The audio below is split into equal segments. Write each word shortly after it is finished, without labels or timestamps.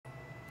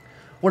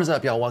What is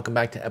up, y'all? Welcome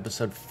back to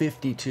episode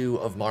 52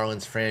 of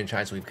Marlins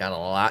Franchise. We've got a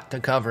lot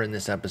to cover in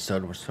this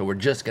episode, so we're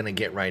just going to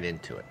get right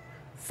into it.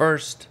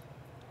 First,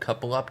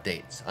 couple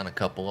updates on a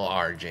couple of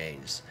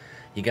RJs.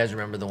 You guys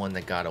remember the one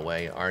that got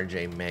away,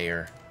 RJ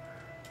Mayer?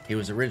 He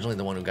was originally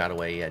the one who got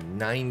away. He had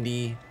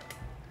 90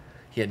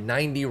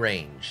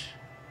 range,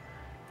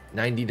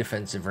 90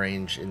 defensive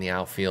range in the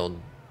outfield.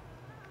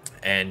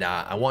 And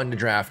I wanted to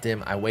draft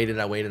him. I waited.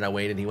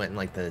 He went in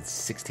like the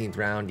 16th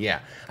round.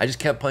 Yeah, I just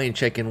kept playing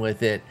chicken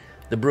with it.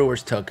 The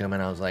Brewers took him,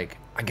 and I was like,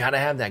 I got to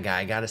have that guy.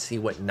 I got to see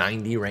what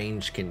 90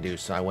 range can do.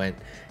 So I went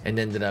and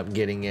ended up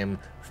getting him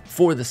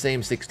for the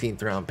same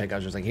 16th round pick. I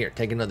was just like, here,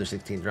 take another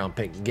 16th round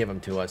pick, give him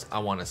to us. I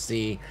want to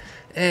see.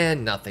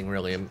 And nothing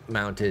really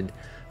mounted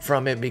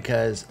from it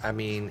because, I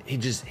mean, he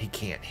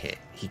can't hit.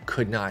 He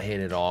could not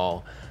hit at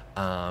all.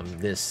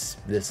 This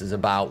is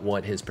about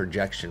what his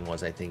projection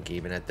was, I think,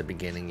 even at the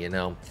beginning, you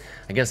know.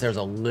 I guess there's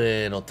a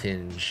little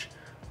tinge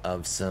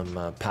of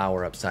some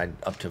power upside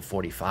up to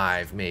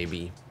 45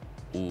 maybe.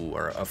 Ooh,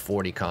 or a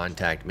 40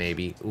 contact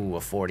maybe. Ooh,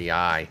 a 40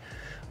 eye.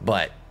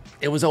 But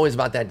it was always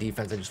about that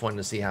defense. I just wanted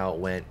to see how it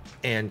went,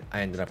 and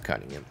I ended up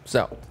cutting him.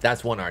 So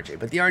that's one RJ.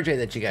 But the RJ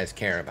that you guys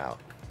care about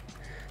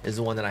is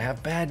the one that I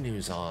have bad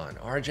news on.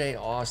 RJ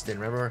Austin,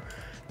 remember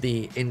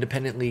the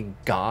Independent League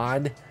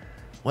God?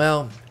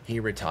 Well, he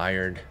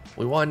retired.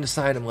 We wanted to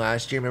sign him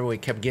last year. Remember, we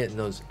kept getting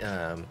those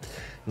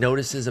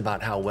notices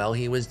about how well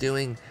he was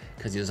doing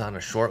because he was on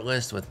a short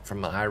list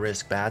from the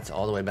high-risk bats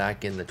all the way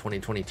back in the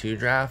 2022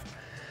 draft.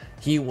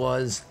 He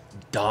was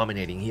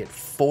dominating. He had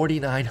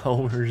 49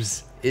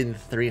 homers in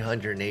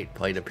 308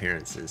 plate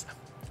appearances.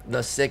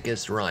 The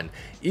sickest run.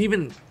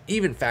 Even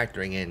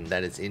factoring in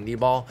that it's indie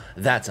ball,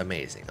 that's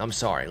amazing. I'm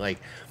sorry.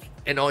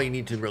 And all you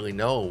need to really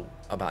know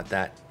about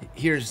that,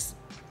 here's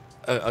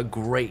a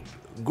great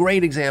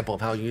example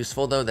of how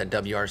useful, though, that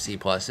WRC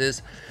Plus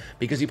is,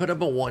 because he put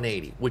up a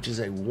 180, which is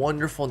a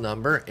wonderful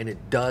number, and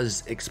it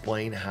does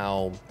explain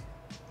how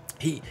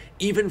he,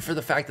 even for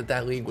the fact that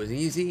that league was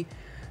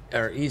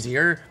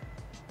easier,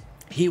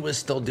 he was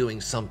still doing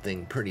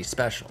something pretty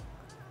special.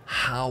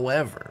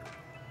 However,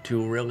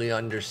 to really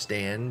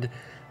understand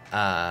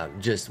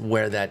just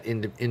where that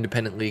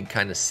independent league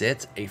kind of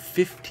sits, a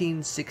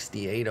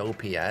 1568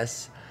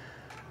 OPS,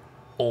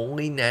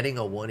 only netting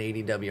a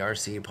 180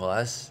 WRC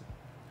Plus,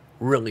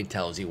 really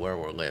tells you where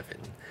we're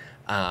living.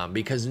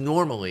 Because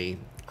normally,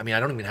 I mean, I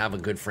don't even have a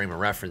good frame of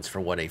reference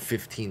for what a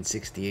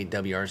 1568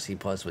 WRC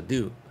Plus would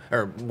do,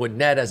 or would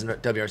net as a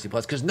WRC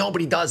Plus, because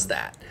nobody does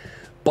that.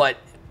 But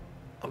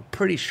I'm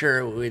pretty sure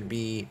it would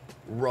be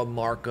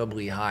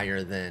remarkably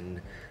higher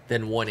than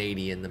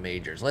 180 in the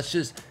majors. Let's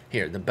just,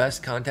 here, the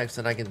best context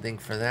that I can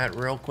think for that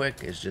real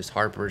quick is just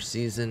Harper's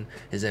season,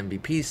 his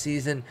MVP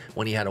season.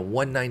 When he had a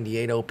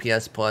 198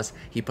 OPS plus,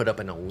 he put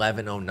up an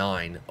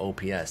 1109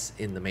 OPS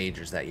in the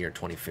majors that year,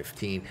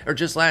 2015, or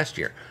just last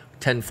year.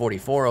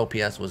 1044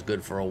 OPS was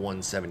good for a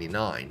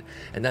 179.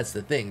 And that's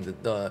the thing,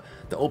 the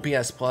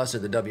OPS plus or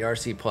the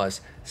WRC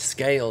plus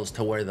scales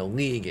to where the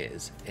league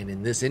is. And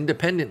in this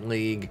independent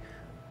league,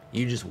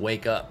 you just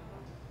wake up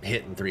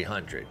hitting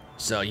 300.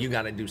 So you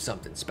got to do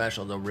something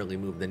special to really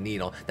move the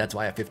needle. That's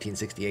why a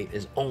 1568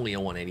 is only a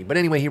 180. But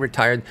anyway, he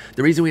retired.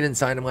 The reason we didn't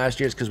sign him last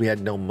year is because we had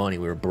no money.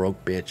 We were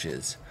broke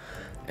bitches.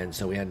 And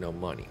so we had no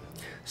money.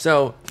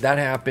 So that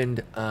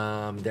happened.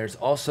 There's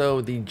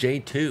also the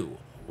J2.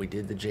 We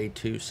did the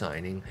J2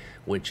 signing,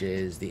 which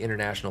is the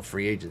international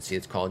free agency.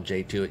 It's called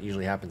J2. It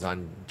usually happens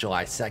on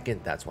July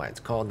 2nd. That's why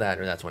it's called that,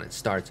 or that's when it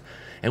starts.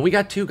 And we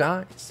got two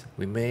guys.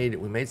 We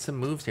made some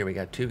moves here. We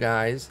got two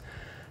guys.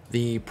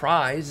 The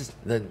prize,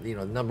 the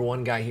number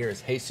one guy here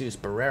is Jesus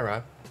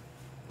Barrera,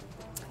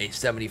 a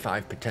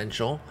 75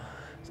 potential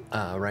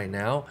right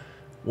now,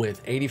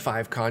 with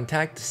 85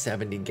 contact,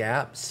 70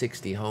 gap,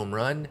 60 home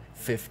run,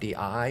 50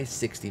 I,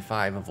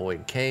 65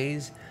 avoid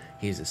Ks.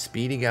 He's a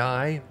speedy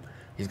guy.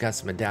 He's got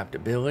some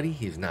adaptability.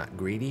 He's not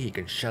greedy. He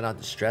can shut out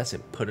the stress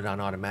and put it on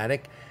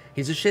automatic.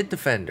 He's a shit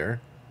defender.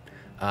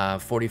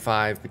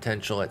 45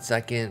 potential at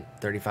second,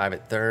 35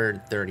 at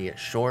third, 30 at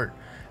short.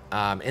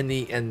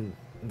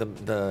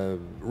 The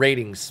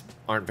ratings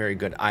aren't very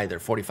good either.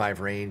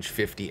 45 range,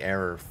 50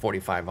 error,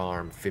 45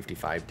 arm,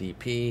 55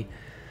 DP.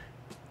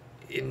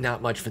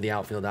 Not much for the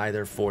outfield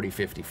either. 40,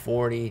 50,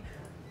 40.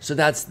 So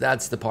that's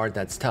the part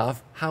that's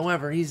tough.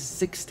 However, he's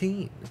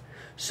 16.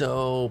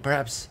 So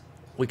perhaps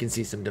we can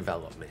see some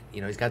development.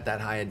 He's got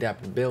that high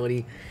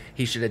adaptability.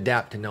 He should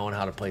adapt to knowing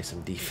how to play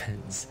some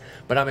defense.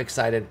 But I'm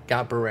excited.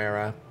 Got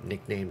Barrera,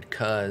 nicknamed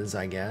Cuz,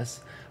 I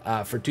guess,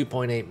 for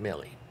 2.8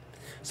 milli.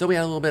 So we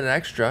had a little bit of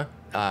extra.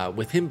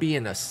 With him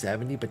being a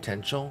 70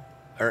 potential,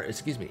 or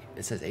excuse me,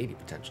 it says 80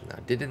 potential now.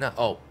 Did it not?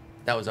 Oh,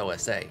 that was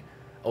OSA.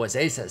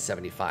 OSA says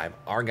 75.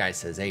 Our guy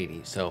says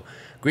 80. So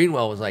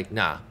Greenwell was like,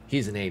 nah,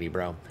 he's an 80,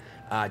 bro.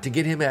 To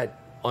get him at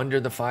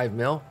under the 5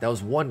 mil, that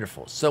was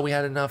wonderful. So we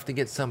had enough to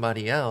get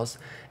somebody else,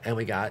 and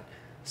we got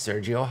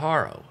Sergio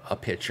Haro, a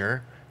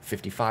pitcher,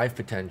 55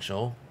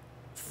 potential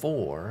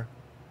for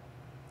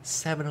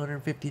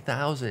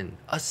 $750,000.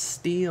 A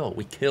steal.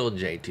 We killed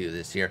J2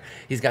 this year.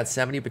 He's got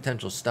 70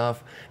 potential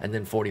stuff, and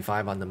then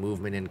 45 on the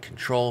movement and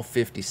control,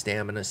 50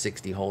 stamina,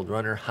 60 hold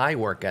runner, high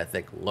work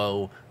ethic,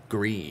 low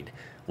greed,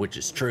 which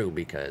is true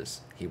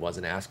because he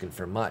wasn't asking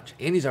for much.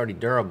 And he's already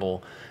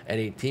durable at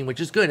 18, which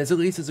is good. At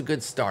least it's a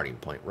good starting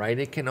point, right?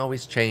 It can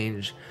always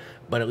change,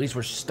 but at least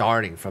we're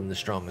starting from the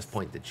strongest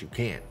point that you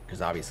can,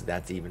 because obviously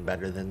that's even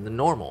better than the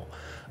normal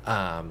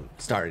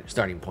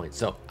starting point.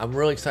 So I'm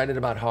really excited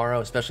about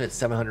Haro, especially at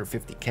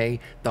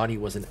 750K. Thought he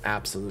was an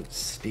absolute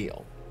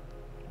steal.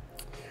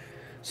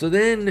 So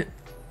then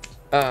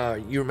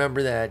you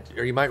remember that,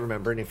 or you might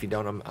remember, and if you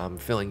don't, I'm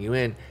filling you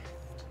in.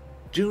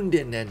 June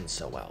didn't end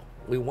so well.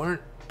 We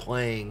weren't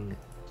playing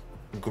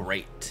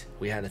great.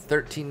 We had a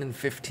 13 and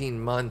 15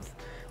 month.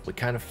 We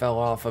kind of fell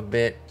off a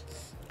bit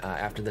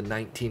after the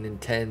 19 and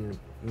 10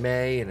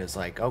 May, and it's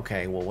like,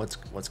 okay, well,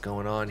 what's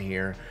going on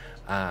here?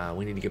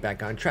 We need to get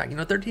back on track.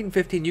 13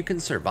 15, you can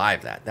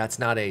survive that. That's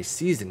not a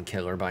season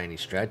killer by any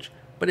stretch,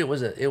 but it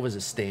was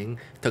a sting.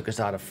 Took us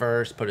out of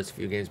first, put us a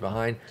few games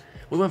behind.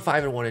 We went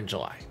 5-1 in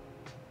July,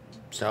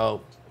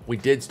 so we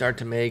did start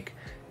to make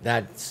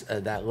that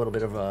little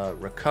bit of a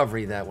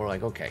recovery that we're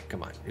like, okay,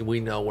 come on, we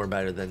know we're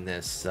better than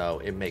this, so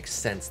it makes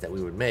sense that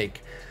we would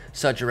make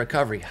such a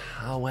recovery.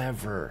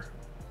 However,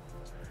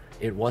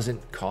 it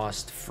wasn't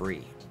cost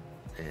free.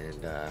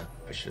 And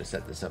I should have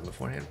set this up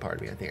beforehand.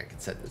 Pardon me. I think I can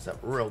set this up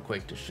real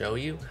quick to show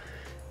you,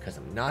 because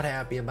I'm not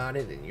happy about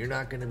it, and you're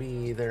not going to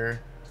be either.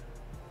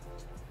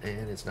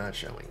 And it's not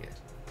showing it.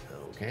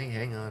 Okay,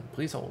 hang on.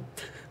 Please hold.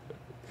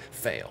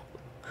 Fail.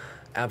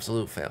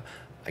 Absolute fail.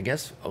 I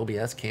guess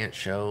OBS can't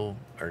show,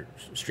 or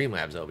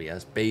Streamlabs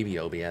OBS, baby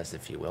OBS,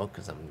 if you will,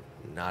 because I'm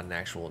not an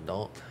actual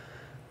adult,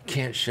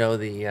 can't show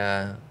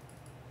the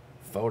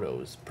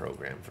photos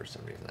program for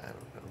some reason.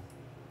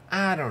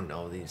 I don't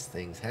know these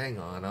things. Hang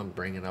on, I'm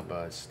bringing up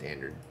a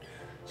standard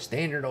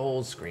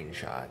old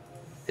screenshot.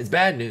 It's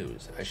bad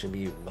news. I should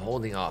be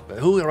holding off. But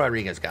Julio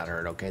Rodriguez got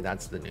hurt. Okay,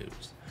 that's the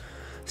news.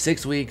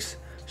 6 weeks,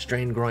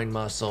 strained groin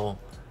muscle.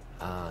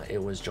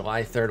 It was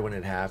July 3rd when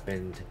it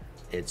happened.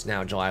 It's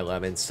now July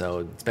 11th, so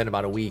it's been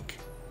about a week.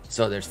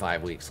 So there's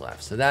 5 weeks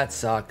left. So that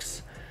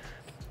sucks.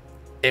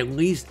 At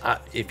least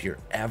if you're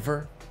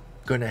ever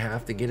going to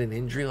have to get an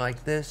injury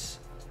like this,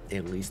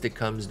 at least it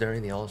comes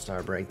during the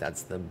All-Star break.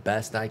 That's the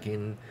best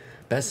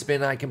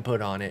spin I can put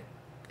on it.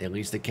 At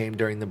least it came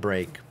during the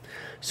break.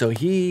 So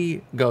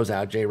he goes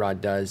out,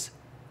 J-Rod does.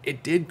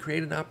 It did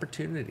create an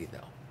opportunity,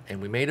 though,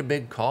 and we made a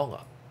big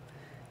call-up.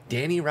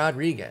 Danny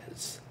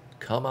Rodriguez,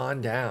 come on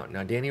down.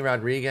 Now, Danny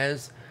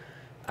Rodriguez,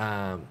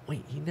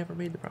 wait, he never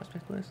made the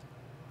prospect list?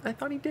 I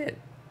thought he did.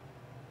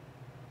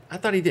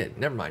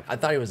 Never mind. I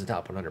thought he was a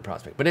top 100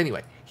 prospect. But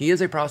anyway, he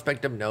is a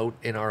prospect of note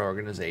in our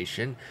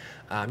organization.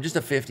 Just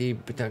a 50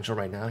 potential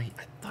right now. I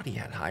thought he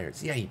had higher.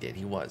 Yeah, he did.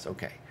 He was.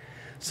 Okay.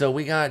 So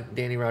we got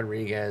Danny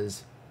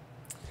Rodriguez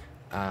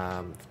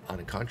on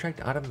a contract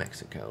out of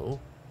Mexico.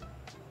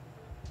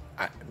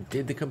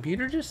 Did the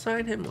computer just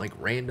sign him like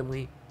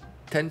randomly?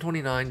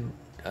 10/29,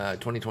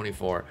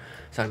 2024.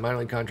 Signed minor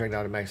league contract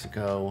out of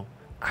Mexico.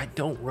 I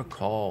don't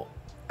recall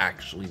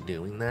actually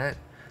doing that,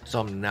 so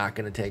I'm not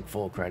going to take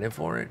full credit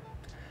for it.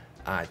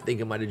 I think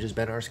it might have just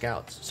been our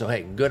scouts. So,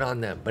 hey, good on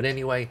them. But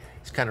anyway,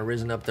 he's kind of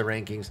risen up the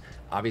rankings.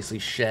 Obviously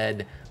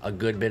shed a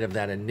good bit of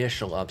that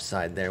initial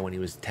upside there when he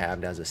was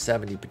tabbed as a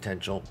 70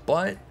 potential,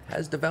 but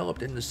has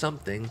developed into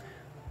something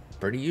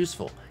pretty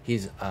useful.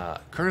 He's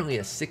currently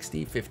a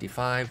 60,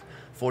 55,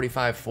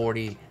 45,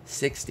 40,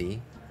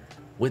 60,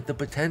 with the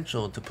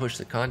potential to push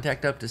the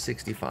contact up to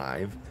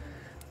 65,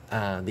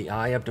 the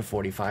eye up to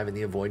 45, and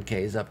the avoid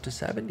Ks up to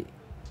 70.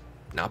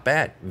 Not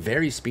bad.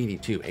 Very speedy,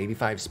 too.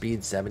 85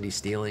 speed, 70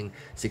 stealing,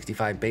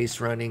 65 base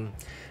running.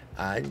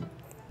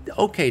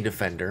 Okay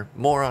defender.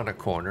 More on a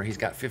corner. He's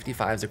got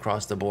 55s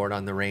across the board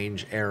on the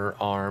range, error,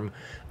 arm.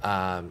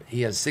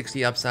 He has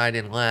 60 upside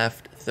in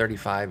left,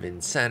 35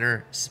 in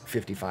center,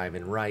 55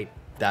 in right.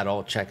 That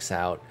all checks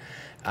out.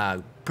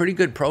 Pretty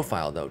good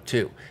profile, though,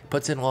 too.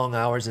 Puts in long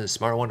hours and a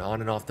smart one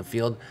on and off the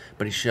field,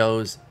 but he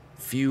shows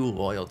few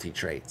loyalty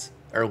traits,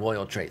 or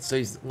loyal traits. So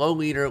he's low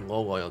leader,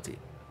 low loyalty.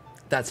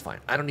 That's fine.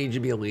 I don't need you to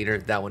be a leader.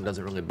 That one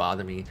doesn't really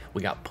bother me.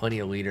 We got plenty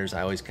of leaders.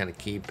 I always kind of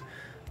keep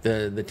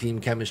the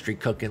team chemistry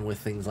cooking with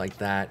things like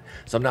that.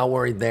 So I'm not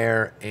worried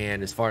there.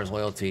 And as far as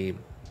loyalty,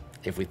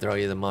 if we throw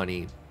you the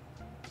money,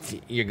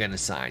 you're going to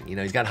sign. You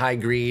know, he's got high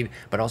greed,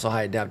 but also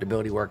high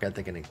adaptability, work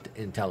ethic, and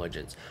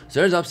intelligence.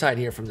 So there's upside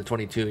here from the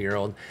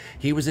 22-year-old.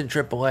 He was in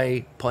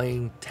AAA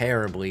playing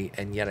terribly,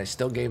 and yet I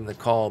still gave him the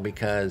call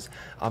because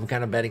I'm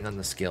kind of betting on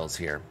the skills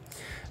here.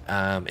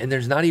 And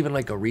there's not even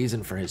like a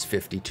reason for his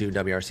 52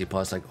 WRC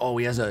plus, like, oh,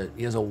 he has a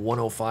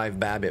 105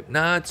 BABIP.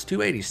 Nah, it's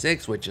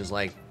 286, which is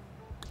like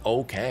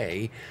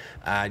okay.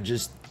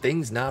 Just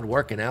things not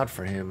working out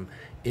for him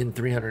in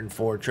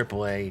 304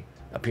 AAA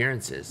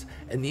appearances.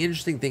 And the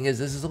interesting thing is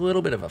this is a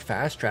little bit of a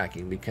fast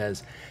tracking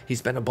because he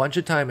spent a bunch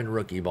of time in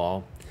rookie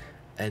ball,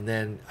 and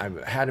then I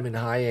had him in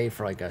high A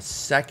for like a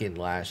second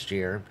last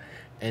year,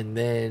 and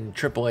then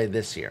AAA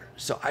this year.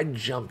 So I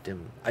jumped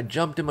him. I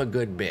jumped him a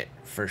good bit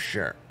for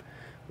sure.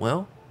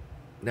 Well,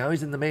 now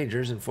he's in the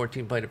majors and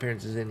 14 plate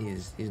appearances in.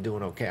 He's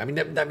doing okay. I mean,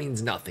 that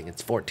means nothing.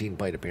 It's 14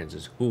 plate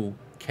appearances. Who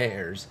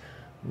cares?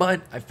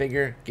 But I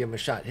figure give him a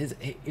shot. He's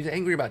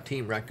angry about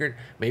team record.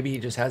 Maybe he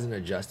just hasn't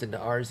adjusted to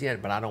ours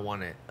yet. But I don't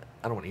want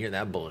to hear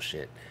that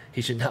bullshit.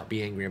 He should not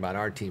be angry about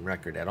our team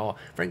record at all.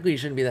 Frankly, he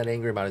shouldn't be that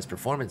angry about his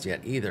performance yet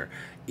either.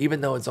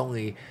 Even though it's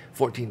only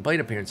 14 plate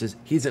appearances,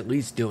 he's at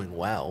least doing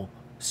well.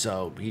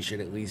 So he should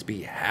at least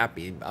be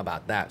happy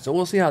about that. So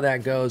we'll see how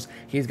that goes.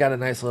 He's got a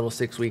nice little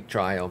 6-week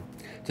trial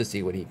to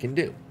see what he can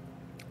do.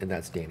 And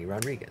that's Danny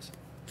Rodriguez.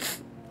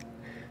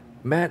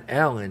 Matt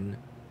Allen,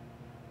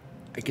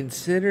 I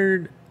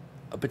considered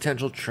a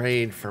potential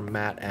trade for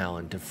Matt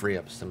Allen to free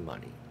up some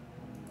money.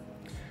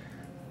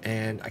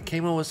 And I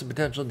came up with some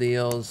potential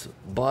deals,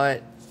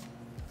 but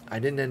I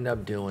didn't end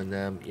up doing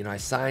them. You know, I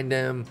signed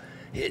him.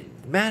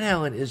 Matt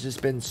Allen has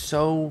just been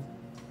so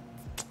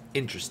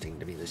interesting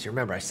to me this year.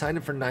 Remember, I signed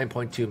him for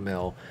 $9.2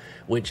 million,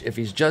 which if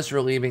he's just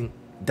relieving,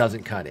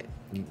 doesn't cut it.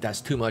 That's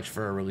too much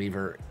for a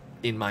reliever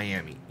in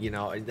Miami. You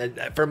know,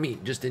 for me,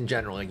 just in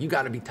general, like you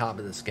got to be top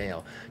of the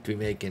scale to be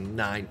making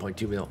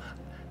 $9.2 million.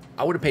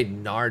 I would have paid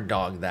Nard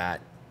Dog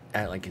that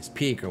at like his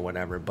peak or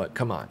whatever, but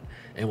come on.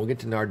 And we'll get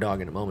to Nard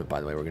Dog in a moment,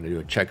 by the way. We're going to do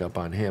a checkup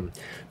on him.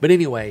 But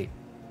anyway,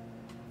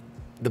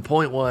 the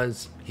point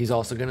was he's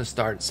also going to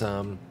start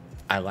some.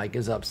 I like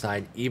his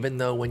upside, even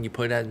though when you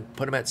put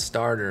him at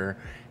starter,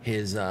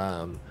 his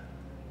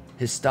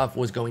stuff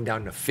was going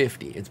down to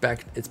 50. It's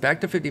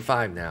back to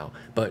 55 now,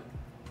 but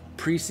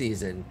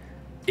preseason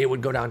it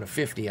would go down to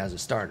 50 as a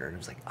starter, and it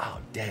was like, oh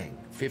dang,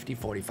 50,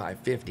 45,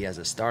 50 as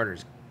a starter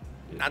is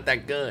not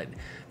that good.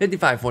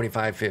 55,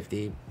 45,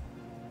 50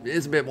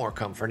 is a bit more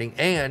comforting,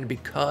 and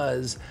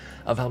because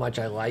of how much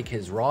I like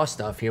his raw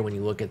stuff here, when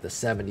you look at the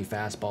 70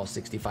 fastball,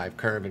 65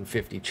 curve, and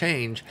 50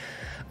 change,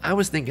 I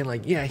was thinking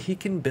like, yeah, he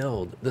can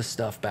build the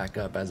stuff back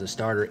up as a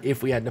starter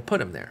if we had to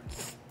put him there.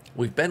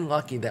 We've been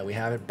lucky that we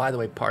haven't. By the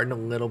way, pardon a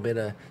little bit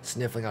of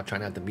sniffling. I'll try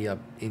not to be up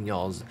in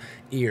y'all's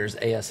ears,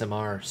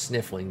 ASMR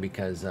sniffling,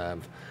 because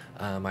of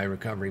my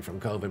recovery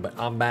from COVID. But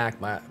I'm back.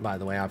 By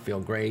the way, I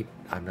feel great.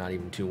 I'm not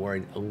even too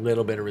worried. A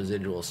little bit of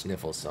residual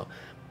sniffles, so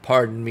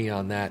pardon me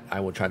on that. I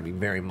will try to be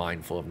very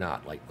mindful of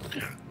not like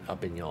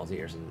up in y'all's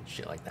ears and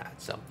shit like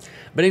that. So,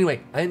 but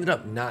anyway, I ended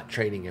up not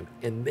trading him,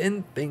 and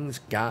then things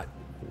got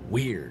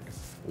weird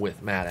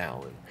with Matt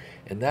Allen,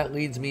 and that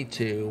leads me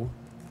to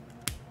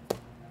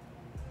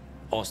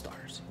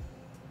All-Stars,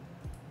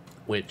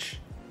 which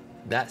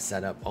that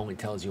setup only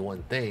tells you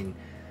one thing.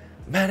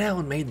 Matt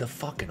Allen made the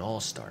fucking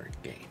All-Star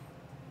game.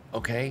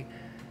 Okay?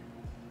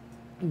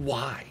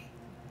 Why?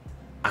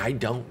 I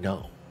don't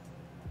know.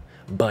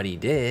 But he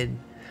did.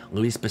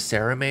 Luis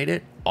Becerra made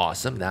it.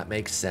 Awesome. That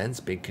makes sense.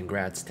 Big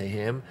congrats to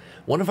him.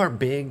 One of our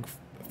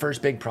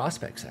first big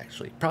prospects,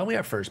 actually. Probably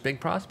our first big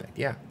prospect,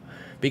 yeah.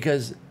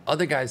 Because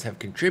other guys have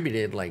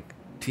contributed, like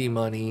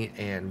T-Money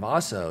and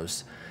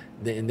Vasos,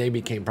 and they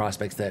became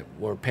prospects that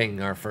were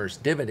paying our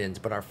first dividends.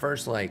 But our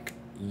first, like,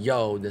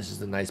 yo, this is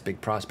a nice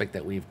big prospect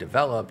that we've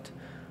developed,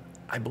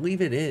 I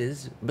believe it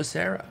is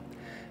Becerra.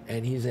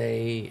 And he's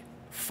a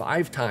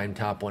 5-time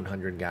top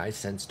 100 guy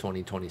since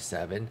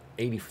 2027.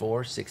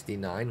 84,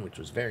 69, which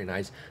was very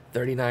nice.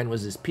 39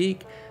 was his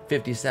peak.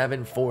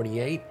 57,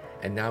 48.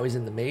 And now he's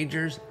in the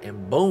majors.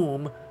 And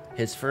boom,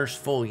 his first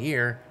full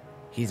year,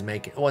 he's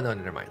making, well, no,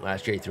 never mind.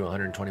 Last year he threw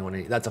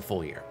 121. That's a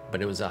full year.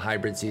 But it was a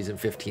hybrid season,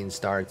 15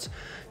 starts,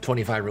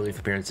 25 relief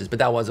appearances. But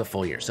that was a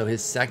full year. So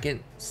his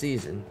second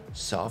season,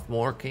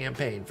 sophomore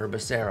campaign for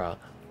Becerra,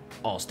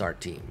 all-star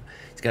team.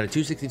 He's got a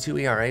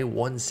 2.62 ERA,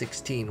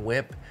 1.16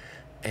 whip,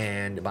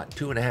 and about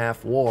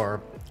 2.5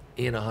 WAR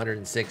in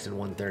 106 and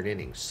 1/3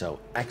 innings. So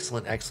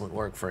excellent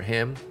work for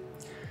him.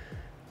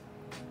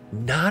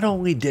 Not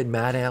only did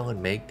Matt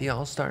Allen make the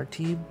all-star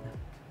team,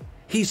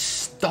 he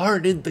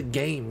started the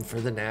game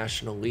for the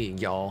National League,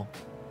 y'all.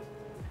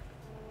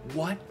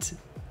 What?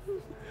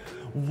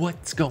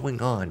 What's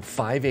going on?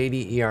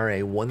 5.80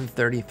 ERA,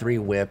 1.33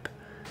 whip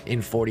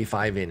in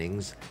 45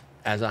 innings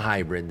as a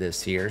hybrid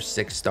this year.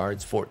 6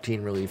 starts,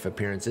 14 relief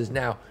appearances.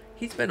 Now,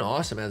 he's been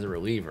awesome as a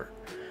reliever.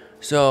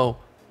 So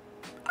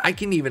I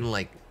can even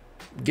like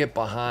get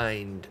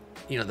behind,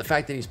 you know, the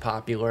fact that he's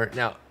popular.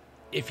 Now,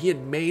 if he had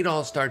made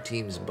all-star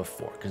teams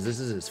before, because this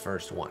is his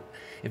first one,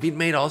 if he'd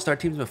made all-star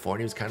teams before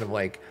and he was kind of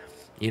like,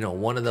 you know,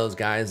 one of those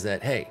guys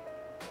that, hey,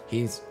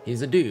 he's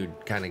a dude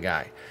kind of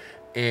guy,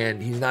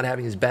 and he's not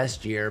having his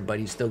best year, but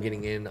he's still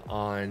getting in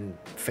on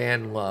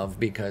fan love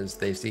because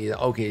they see,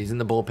 okay, he's in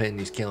the bullpen,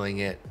 he's killing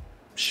it,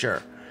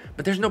 sure.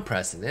 But there's no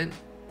precedent.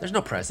 There's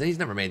no precedent. He's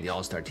never made the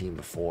all-star team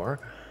before.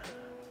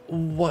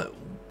 What?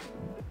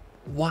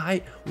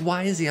 Why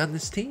is he on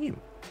this team?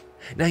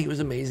 Now, he was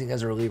amazing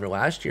as a reliever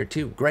last year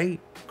too. Great.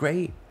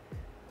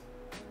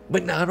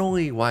 But not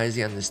only why is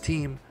he on this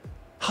team,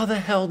 how the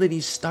hell did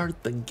he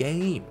start the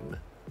game?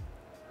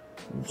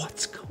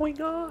 What's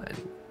going on?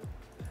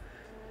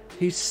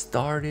 He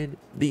started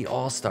the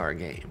All-Star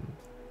game.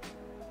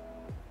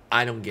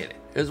 I don't get it.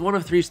 It was one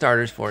of 3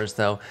 starters for us,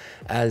 though,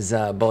 as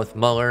both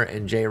Muller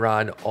and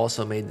J-Rod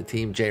also made the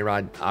team.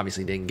 J-Rod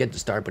obviously didn't get to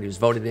start, but he was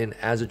voted in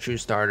as a true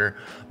starter.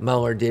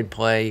 Muller did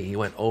play. He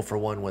went 0 for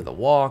 1 with a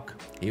walk.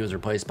 He was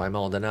replaced by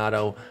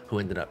Maldonado, who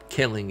ended up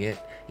killing it.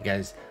 You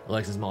guys,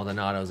 Alexis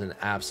Maldonado is an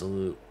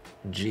absolute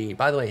G.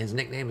 By the way, his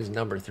nickname is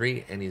number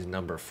 3, and he's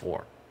number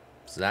 4.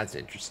 So that's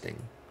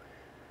interesting.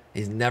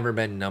 He's never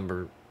been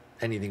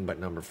anything but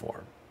number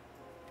 4.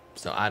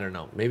 So I don't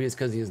know. Maybe it's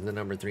because he's the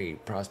number 3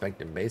 prospect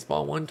in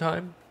baseball 1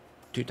 time,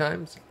 2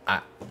 times.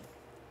 I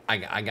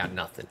got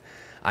nothing.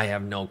 I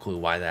have no clue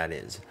why that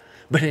is.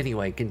 But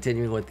anyway,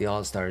 continuing with the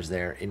All-Stars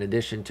there. In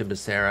addition to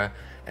Becerra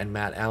and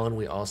Matt Allen,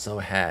 we also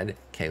had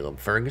Caleb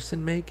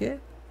Ferguson make it.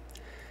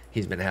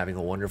 He's been having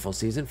a wonderful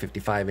season.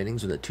 55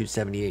 innings with a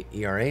 2.78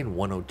 ERA and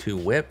 102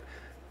 WHIP.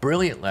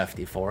 Brilliant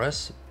lefty for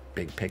us.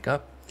 Big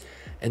pickup.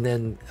 And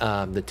then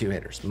the 2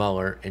 hitters,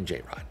 Muller and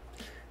J-Rod.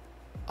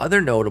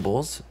 Other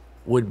notables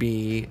would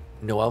be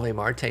Noelvi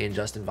Marte and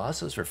Justin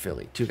Vassos for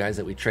Philly, 2 guys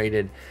that we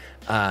traded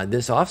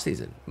this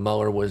offseason.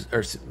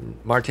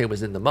 Marte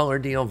was in the Muller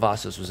deal,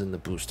 Vassos was in the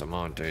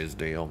Bustamontes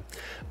deal.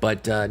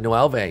 But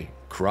Noelvi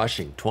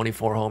crushing,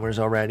 24 homers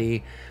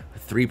already,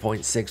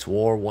 3.6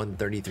 WAR,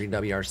 133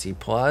 WRC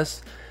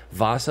plus.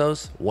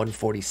 Vassos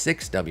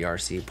 146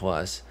 WRC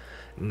plus,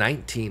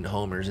 19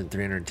 homers and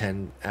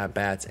 310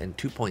 at-bats and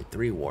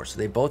 2.3 WAR. So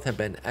they both have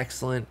been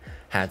excellent.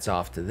 Hats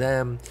off to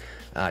them.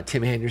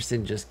 Tim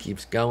Anderson just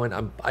keeps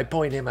going. I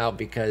point him out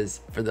because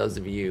for those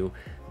of you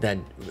that,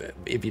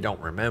 if you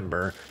don't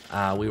remember,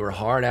 we were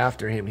hard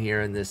after him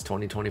here in this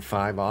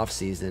 2025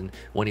 offseason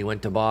when he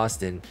went to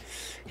Boston.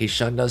 He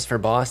shunned us for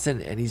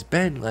Boston, and he's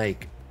been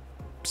like,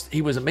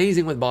 he was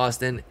amazing with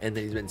Boston, and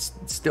then he's been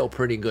still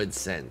pretty good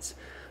since.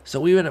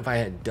 So even if I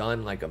had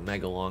done like a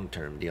mega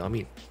long-term deal, I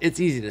mean, it's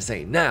easy to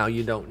say now,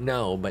 you don't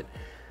know, but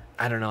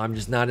I don't know. I'm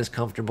just not as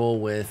comfortable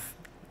with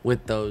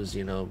those,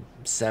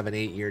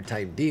 7-8 year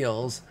type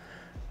deals,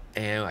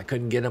 and I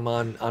couldn't get him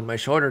on my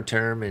shorter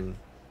term, and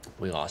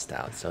we lost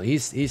out. So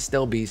he's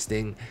still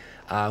beasting.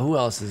 Who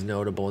else is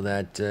notable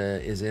that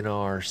is in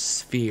our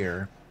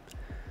sphere?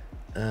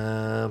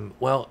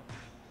 Well,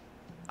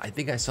 I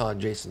think I saw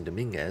Jason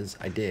Dominguez.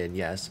 I did,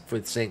 yes,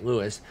 with St.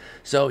 Louis.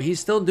 So he's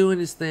still doing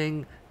his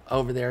thing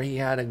over there. He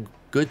had a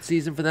good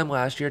season for them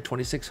last year,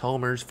 26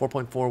 homers,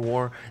 4.4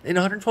 WAR in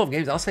 112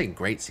 games. I'll say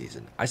great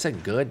season. I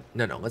said good.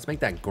 No, let's make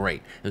that great.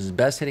 It was his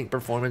best hitting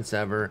performance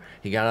ever.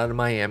 He got out of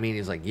Miami and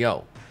he's like,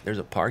 yo, there's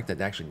a park that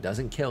actually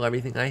doesn't kill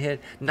everything I hit.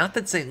 Not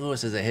that St.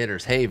 Louis is a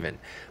hitter's haven,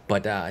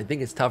 but I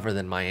think it's tougher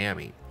than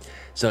Miami.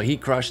 So he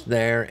crushed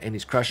there, and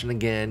he's crushing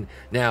again.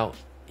 Now,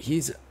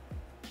 he's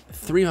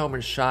 3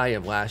 homers shy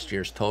of last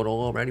year's total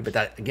already, but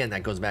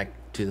that goes back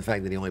to the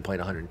fact that he only played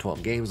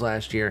 112 games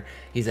last year.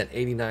 He's at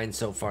 89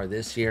 so far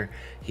this year.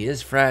 He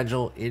is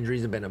fragile.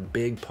 Injuries have been a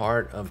big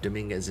part of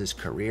Dominguez's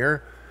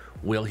career.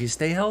 Will he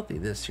stay healthy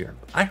this year?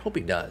 I hope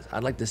he does.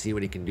 I'd like to see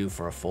what he can do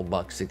for a full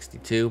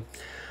 $162.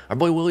 Our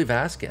boy Willie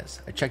Vasquez.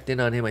 I checked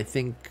in on him, I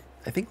think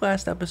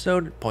last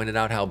episode, pointed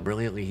out how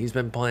brilliantly he's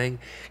been playing.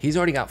 He's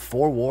already got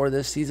 4 WAR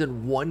this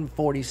season,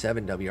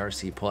 147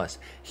 WRC plus.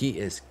 He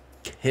is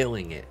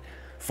killing it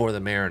for the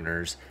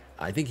Mariners.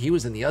 I think he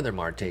was in the other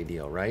Marte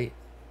deal, right?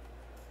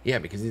 Yeah,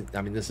 because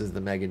this is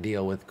the mega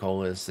deal with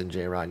Colas and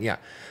J-Rod. Yeah.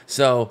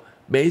 So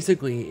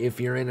basically, if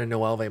you're in a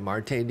Noelvi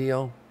Marte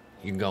deal,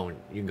 you're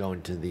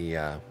going to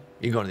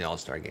the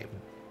All-Star game.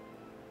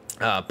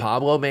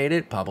 Pablo made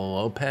it. Pablo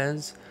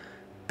Lopez,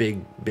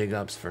 big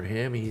ups for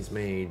him. He's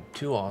made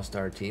 2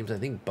 All-Star teams. I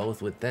think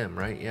both with them,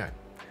 right? Yeah.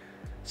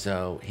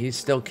 So he's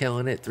still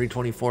killing it.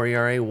 3.24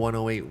 ERA,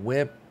 108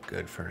 WHIP.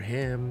 Good for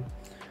him.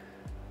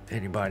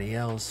 Anybody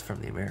else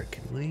from the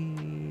American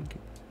League?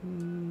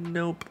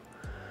 Nope.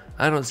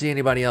 I don't see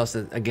anybody else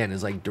that, again,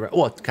 is like direct.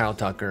 Well, it's Kyle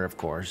Tucker, of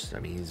course. I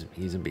mean,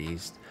 he's a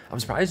beast. I'm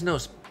surprised no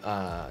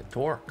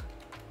Torque.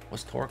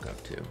 What's Torque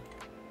up to?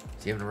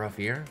 Is he having a rough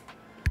year?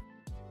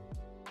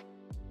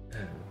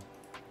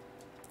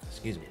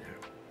 Excuse me there.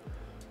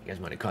 You guys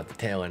might have caught the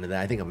tail end of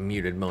that. I think I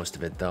muted most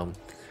of it, though.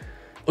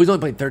 Oh, he's only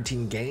played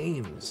 13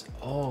 games.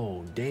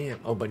 Oh, damn.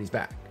 Oh, but he's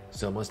back.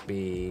 So it must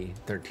be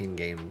 13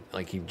 game,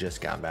 like he just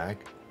got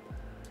back.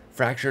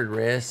 Fractured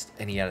wrist,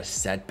 and he had a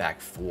setback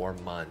 4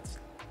 months.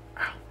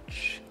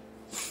 Ouch.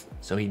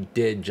 So he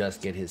did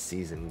just get his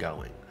season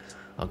going.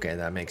 Okay,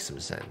 that makes some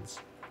sense.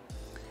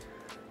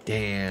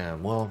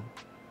 Damn. Well,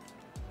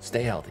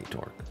 stay healthy,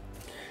 Torque.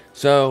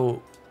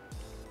 So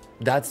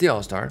that's the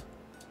All-Star.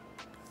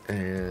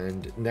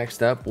 And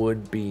next up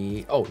would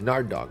be,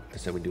 Nard Dog. I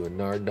said we'd do a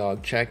Nard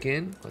Dog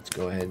check-in. Let's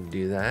go ahead and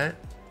do that.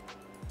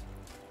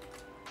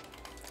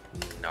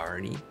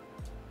 Nardy.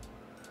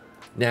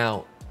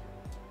 Now,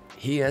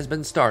 he has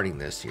been starting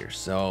this year,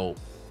 so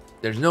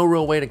there's no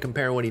real way to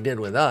compare what he did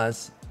with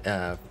us,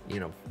 from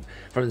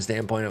the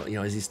standpoint of,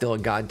 is he still a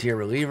god-tier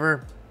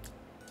reliever?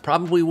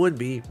 Probably would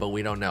be, but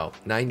we don't know.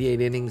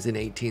 98 innings in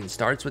 18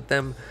 starts with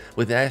them,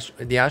 with the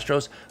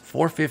Astros,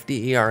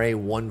 4.50 ERA,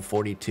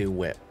 142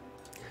 WHIP.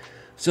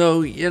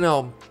 So,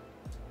 in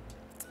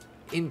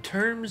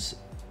terms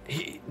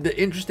The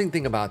interesting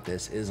thing about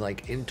this is,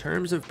 like, in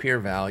terms of pure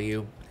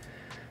value,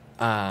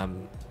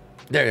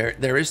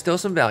 there is still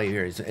some value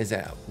here. Is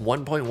at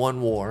 1.1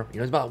 WAR.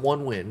 It's about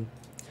 1 win,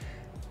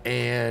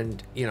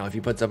 and if he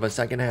puts up a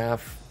second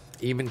half,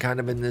 even kind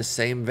of in this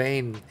same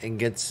vein, and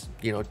gets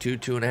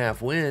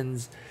 2.5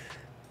 wins,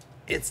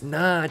 it's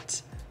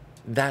not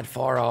that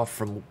far off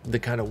from the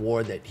kind of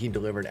WAR that he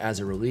delivered as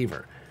a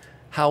reliever.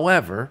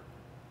 However,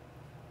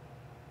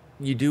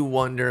 you do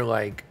wonder,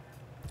 like,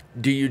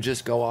 do you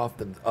just go off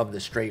of the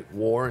straight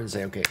WAR and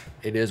say, okay,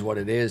 it is what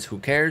it is, who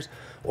cares?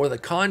 Or the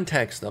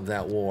context of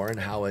that WAR and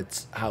how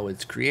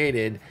it's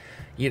created,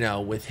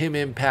 with him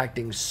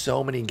impacting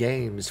so many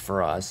games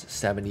for us,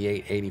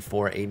 78,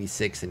 84,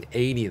 86, and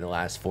 80 the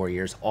last 4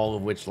 years, all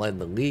of which led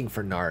the league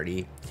for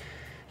Nardi.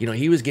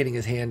 He was getting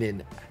his hand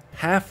in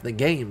half the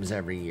games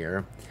every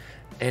year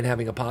and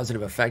having a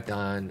positive effect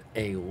on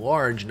a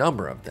large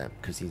number of them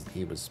because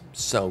he was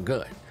so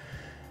good.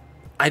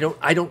 I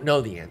don't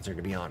know the answer,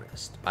 to be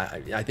honest.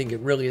 I think it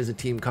really is a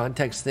team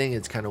context thing.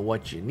 It's kind of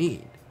what you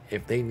need.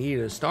 If they need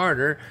a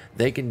starter,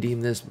 they can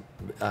deem this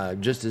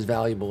just as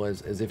valuable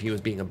as if he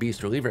was being a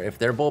beast reliever. If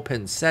their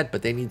bullpen's set,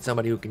 but they need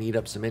somebody who can eat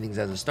up some innings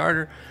as a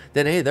starter,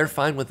 then hey, they're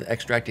fine with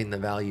extracting the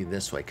value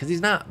this way because he's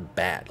not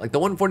bad. Like, the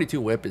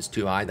 142 whip is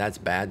too high. That's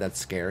bad. That's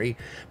scary.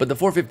 But the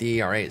 450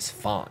 ERA is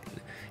fine.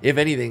 If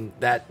anything,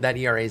 that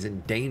ERA is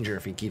in danger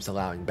if he keeps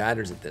allowing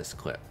batters at this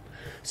clip.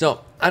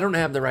 So I don't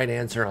have the right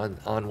answer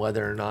on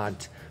whether or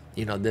not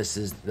this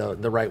is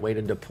the right way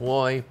to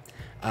deploy.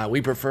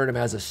 We preferred him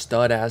as a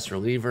stud-ass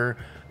reliever,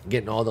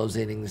 getting all those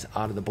innings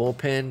out of the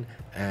bullpen,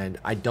 and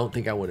I don't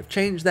think I would have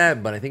changed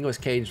that, but I think it was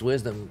Caged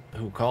Wisdom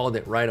who called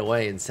it right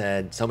away and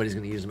said somebody's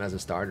going to use him as a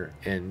starter,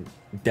 and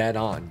dead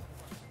on.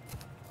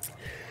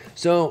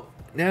 So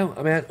now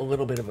I'm at a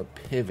little bit of a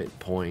pivot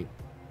point.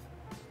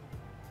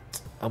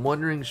 I'm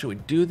wondering, should we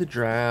do the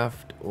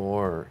draft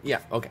or... Yeah,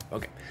 okay.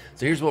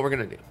 So here's what we're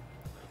going to do.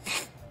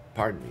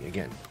 Pardon me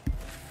again.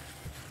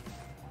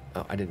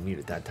 Oh, I didn't mute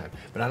it that time.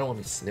 But I don't want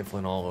to be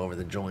sniffling all over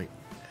the joint.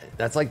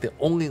 That's like the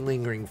only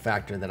lingering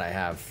factor that I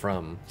have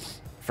from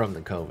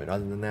the COVID.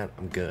 Other than that,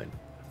 I'm good.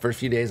 First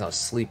few days I was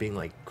sleeping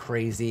like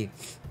crazy,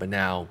 but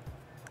now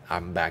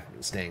I'm back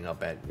staying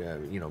up at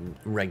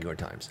regular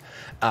times.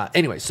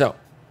 Anyway, so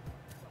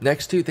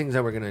next two things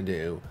that we're gonna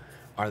do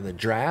are the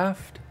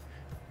draft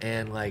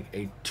and like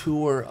a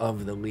tour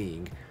of the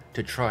league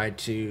to try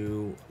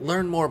to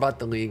learn more about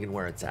the league and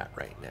where it's at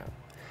right now.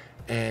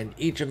 And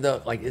each of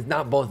the, like, it's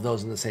not both of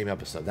those in the same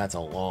episode. That's a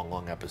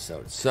long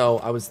episode. So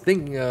I was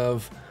thinking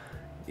of,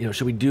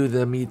 should we do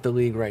the Meet the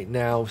League right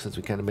now since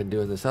we kind of been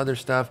doing this other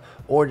stuff,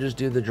 or just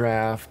do the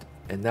draft?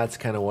 And that's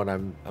kind of what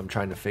I'm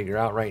trying to figure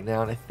out right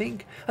now. And I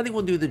think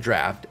we'll do the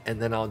draft,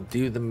 and then I'll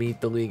do the Meet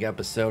the League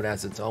episode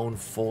as its own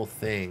full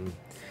thing.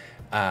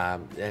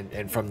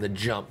 And from the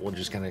jump, we'll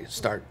just kind of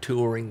start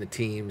touring the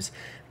teams,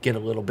 get a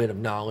little bit of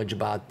knowledge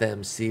about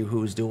them, see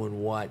who's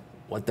doing what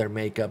their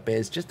makeup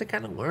is, just to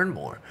kind of learn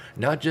more,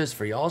 not just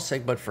for y'all's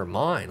sake, but for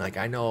mine. Like,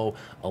 I know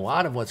a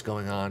lot of what's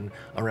going on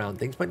around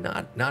things, but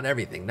not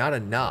everything, not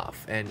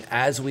enough. And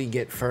as we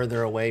get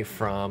further away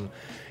from,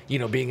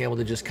 being able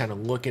to just kind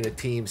of look at a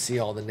team, see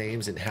all the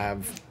names and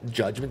have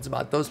judgments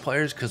about those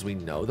players because we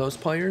know those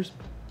players,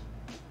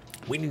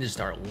 we need to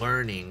start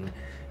learning,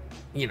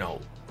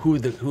 who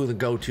the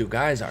go-to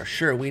guys are.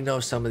 Sure, we know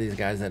some of these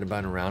guys that have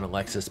been around.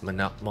 Alexis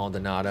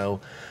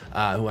Maldonado,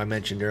 who I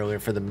mentioned earlier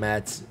for the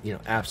Mets,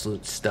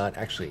 absolute stud.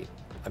 Actually,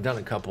 I've done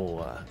a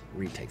couple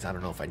retakes. I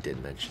don't know if I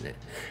did mention it.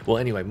 Well,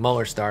 anyway,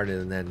 Muller started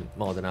and then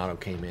Maldonado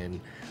came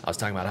in. I was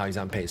talking about how he's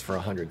on pace for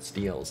 100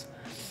 steals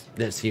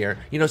this year.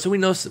 So we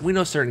know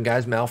certain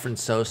guys. Malfred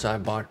Sosa,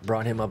 I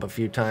brought him up a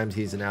few times.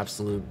 He's an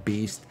absolute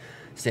beast.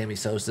 Sammy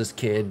Sosa's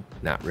kid,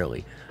 not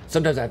really.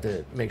 Sometimes I have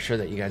to make sure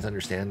that you guys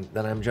understand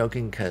that I'm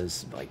joking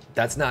because, like,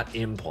 that's not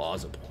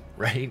implausible,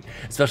 right?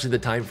 Especially the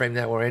time frame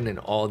that we're in and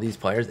all these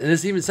players. And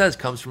this even says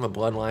comes from a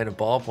bloodline of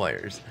ball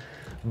players.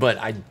 But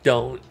I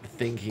don't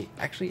think he...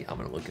 Actually, I'm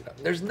going to look it up.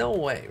 There's no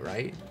way,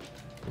 right?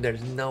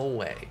 There's no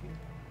way.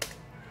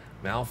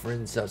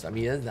 Malfred Sosa. I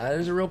mean, that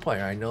is a real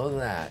player. I know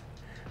that.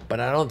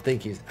 But I don't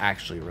think he's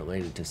actually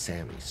related to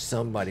Sammy.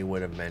 Somebody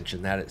would have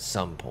mentioned that at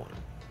some point.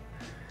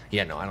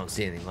 Yeah, no, I don't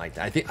see anything like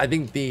that. I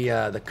think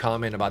the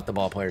comment about the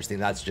ball players thing,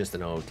 that's just an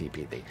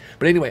OOTP thing.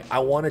 But anyway, I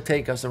want to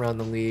take us around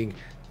the league,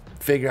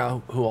 figure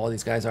out who all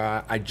these guys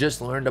are. I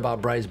just learned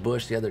about Bryce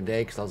Bush the other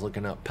day because I was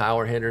looking up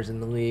power hitters in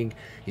the league.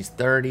 He's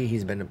 30.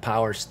 He's been a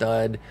power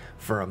stud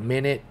for a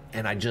minute,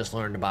 and I just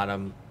learned about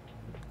him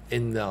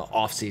in the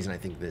offseason, I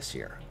think, this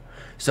year.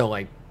 So,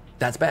 like,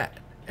 that's bad.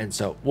 And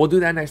so we'll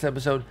do that next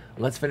episode.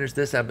 Let's finish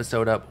this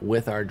episode up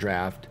with our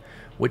draft,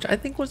 which I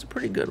think was a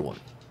pretty good one.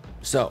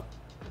 So...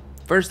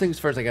 First things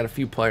first, I got a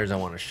few players I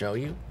want to show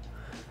you.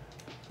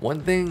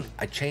 One thing,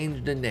 I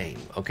changed the name.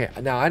 Okay,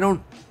 now I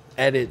don't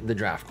edit the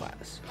draft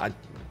class. I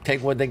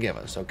take what they give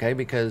us, okay?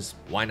 Because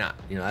why not?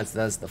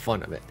 That's the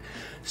fun of it.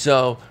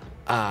 So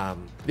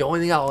the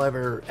only thing I'll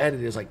ever edit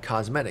is like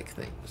cosmetic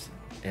things.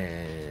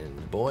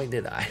 And boy,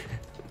 did I.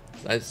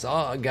 I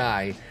saw a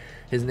guy,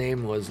 his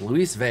name was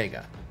Luis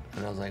Vega.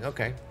 And I was like,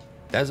 okay,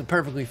 that's a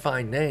perfectly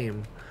fine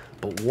name,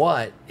 but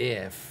what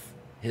if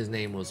his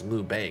name was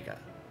Lou Bega?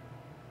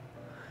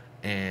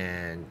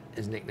 And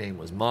his nickname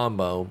was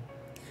Mambo,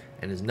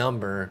 and his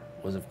number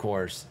was, of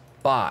course,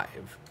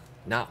 5,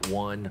 not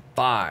 1,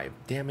 5.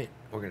 Damn it,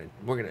 we're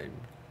gonna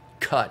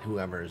cut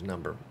whoever is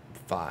number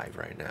 5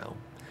 right now.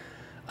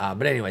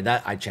 But anyway,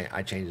 that I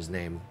changed his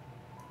name.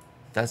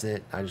 That's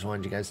it. I just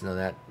wanted you guys to know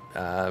that.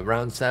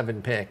 Round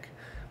 7 pick.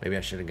 Maybe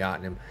I should have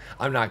gotten him.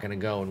 I'm not going to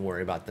go and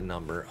worry about the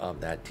number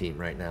of that team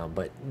right now,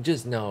 but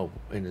just know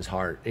in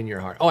your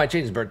heart. Oh, I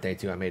changed his birthday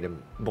too. I made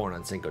him born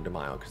on Cinco de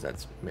Mayo because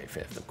that's May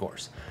 5th, of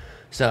course.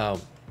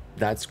 So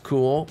that's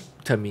cool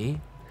to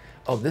me.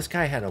 Oh, this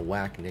guy had a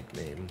whack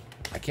nickname.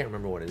 I can't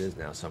remember what it is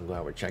now, so I'm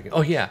glad we're checking.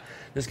 Oh yeah,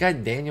 this guy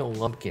Daniel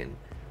Lumpkin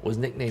was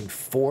nicknamed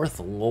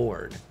 4th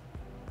Lord.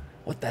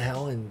 What the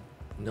hell? And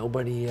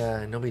nobody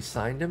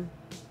signed him?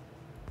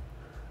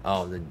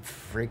 Oh, the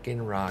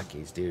freaking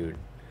Rockies, dude.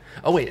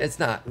 Oh, wait, it's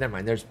not. Never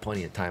mind. There's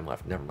plenty of time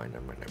left. Never mind.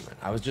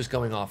 I was just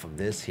going off of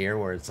this here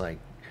where it's like,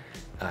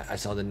 I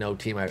saw the no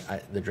team,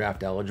 the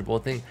draft eligible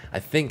thing. I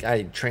think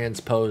I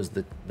transposed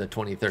the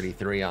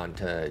 2033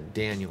 onto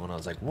Daniel, and I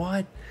was like,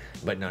 what?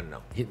 But no.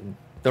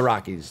 The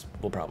Rockies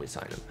will probably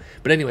sign him.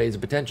 But anyway, he's a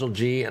potential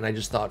G, and I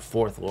just thought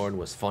 4th Lord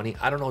was funny.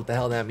 I don't know what the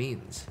hell that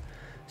means.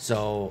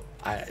 So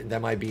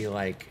that might be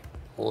like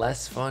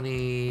less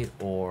funny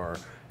or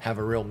have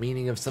a real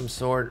meaning of some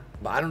sort,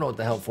 but I don't know what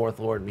the hell 4th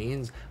Lord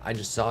means. I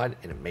just saw it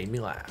and it made me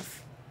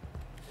laugh.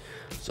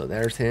 So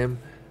there's him.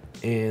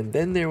 And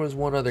then there was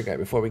one other guy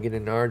before we get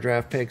into our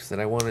draft picks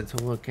that I wanted to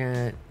look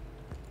at.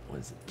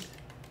 Was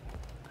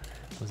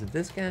it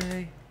this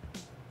guy?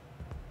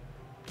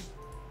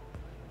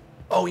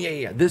 Oh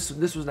yeah. This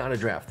was not a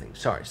draft thing.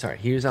 Sorry.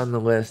 He was on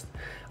the list.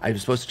 I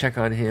was supposed to check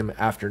on him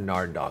after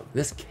Nard Dog.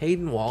 This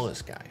Caden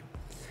Wallace guy.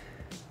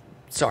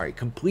 Sorry,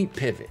 complete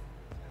pivot.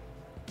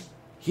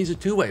 He's a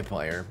two-way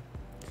player,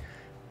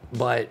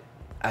 but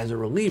as a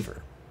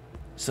reliever.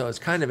 So it's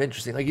kind of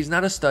interesting. Like, he's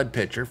not a stud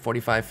pitcher,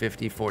 45,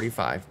 50,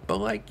 45, but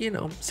like,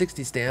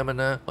 60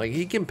 stamina. Like,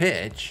 he can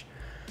pitch,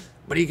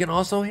 but he can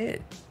also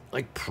hit,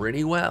 like,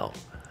 pretty well.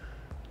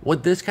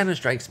 What this kind of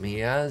strikes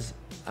me as,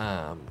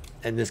 and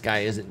this guy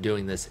isn't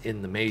doing this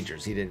in the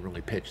majors. He didn't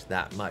really pitch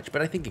that much,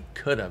 but I think he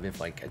could have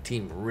if, like, a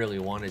team really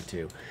wanted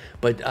to.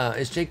 But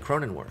it's Jake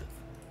Cronenworth.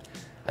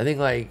 I think,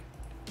 like,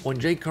 when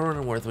Jake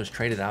Cronenworth was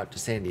traded out to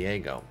San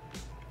Diego,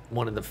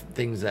 one of the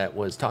things that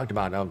was talked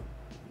about him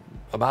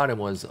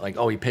was like,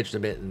 oh, he pitched a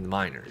bit in the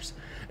minors.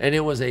 And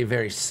it was a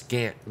very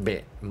scant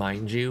bit,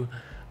 mind you.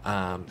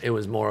 It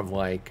was more of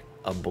like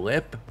a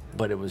blip,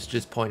 but it was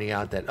just pointing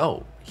out that,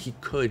 oh, he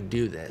could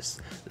do this.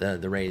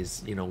 The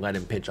Rays, let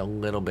him pitch a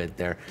little bit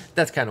there.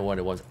 That's kind of what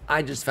it was.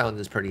 I just found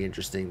this pretty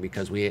interesting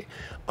because we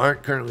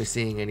aren't currently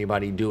seeing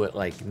anybody do it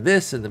like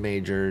this in the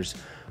majors,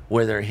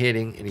 where they're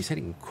hitting, and he's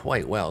hitting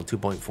quite well,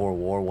 2.4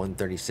 WAR,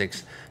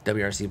 136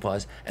 WRC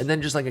plus, and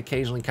then just like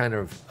occasionally kind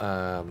of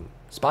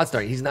spot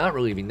starting. He's not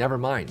relieving, never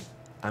mind.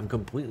 I'm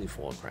completely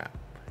full of crap.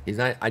 He's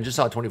not. I just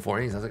saw 24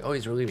 innings. I was like, oh,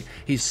 he's relieving.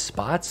 He's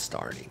spot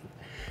starting,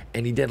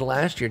 and he did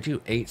last year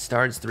too. 8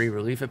 starts, 3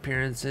 relief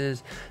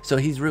appearances. So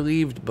he's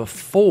relieved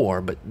before,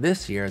 but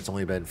this year it's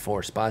only been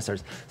 4 spot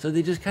starts. So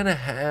they just kind of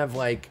have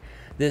like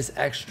this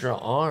extra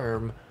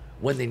arm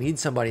when they need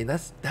somebody, and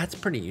that's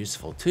pretty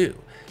useful too.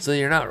 So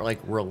you're not like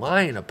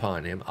relying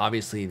upon him.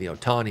 Obviously, the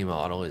Ohtani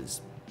model is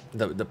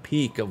the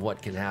peak of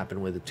what can happen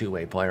with a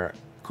two-way player,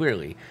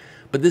 clearly.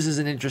 But this is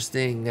an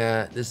interesting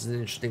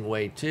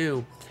way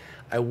too.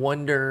 I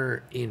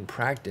wonder in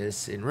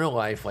practice, in real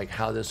life, like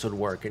how this would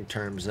work in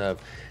terms of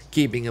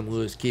keeping him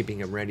loose, keeping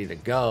him ready to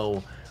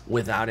go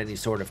without any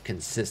sort of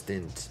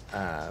consistent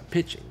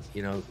pitching.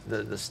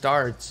 The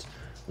starts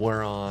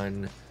were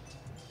on.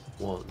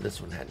 Well, this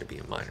one had to be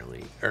a minor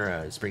league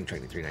or spring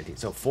training 319.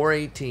 So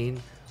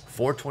 418,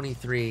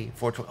 423,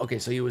 420. Okay,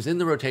 so he was in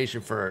the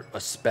rotation for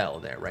a spell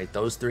there, right?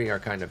 Those 3 are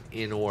kind of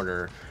in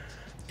order.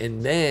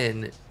 And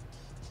then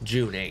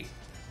June 8th.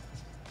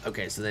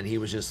 Okay, so then he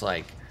was just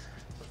like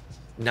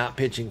not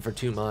pitching for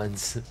 2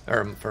 months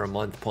or for a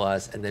month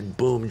plus, and then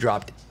boom,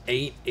 dropped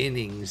 8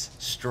 innings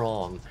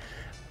strong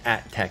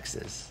at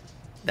Texas.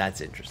 That's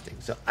interesting.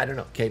 So I don't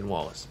know, Caden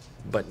Wallace.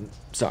 But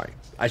sorry,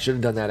 I should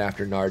have done that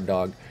after Nard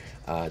Dog.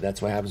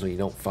 That's what happens when you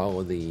don't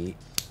follow the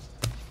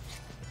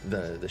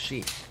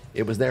sheet.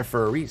 It was there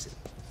for a reason.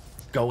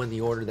 Go in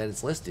the order that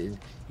it's listed,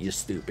 you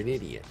stupid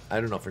idiot. I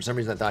don't know. For some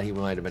reason, I thought he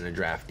might have been a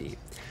draftee.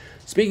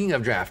 Speaking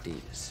of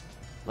draftees,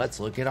 let's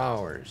look at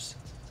ours.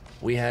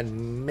 We had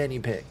many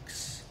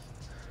picks.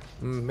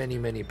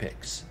 Many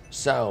picks.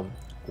 So,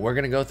 we're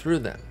going to go through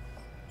them.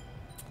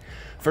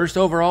 First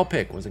overall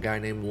pick was a guy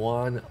named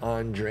Juan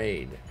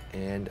Andrade.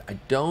 And I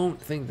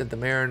don't think that the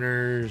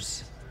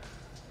Mariners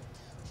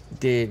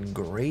did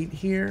great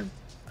here.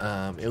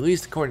 At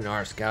least according to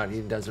our scout,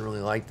 he doesn't really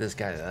like this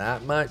guy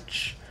that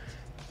much.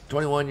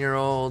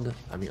 21-year-old,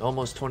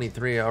 almost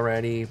 23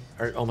 already,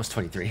 or almost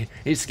 23.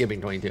 He's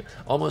skipping 22.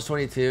 Almost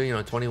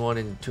 22, 21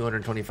 in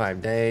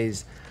 225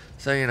 days.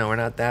 So, we're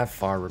not that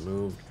far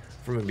removed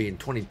from him being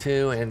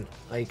 22. And,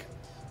 like,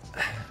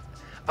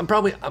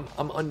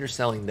 I'm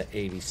underselling the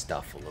 80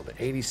 stuff a little bit.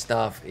 80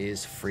 stuff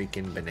is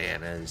freaking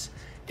bananas.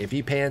 If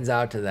he pans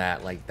out to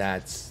that, like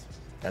that's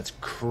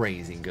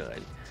crazy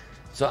good.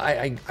 So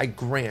I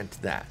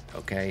grant that,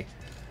 okay?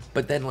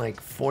 But then like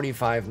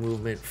 45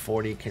 movement,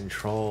 40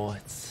 control,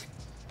 it's,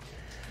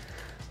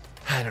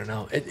 I don't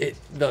know.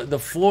 The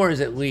floor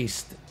is at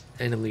least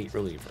an elite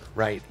reliever,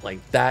 right? Like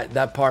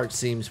that part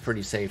seems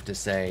pretty safe to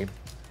say,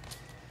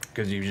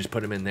 because you just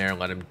put him in there and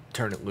let him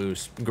turn it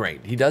loose.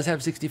 Great. He does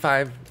have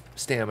 65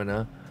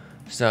 stamina.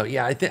 So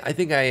yeah, I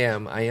think I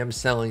am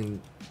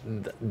selling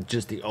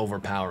just the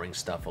overpowering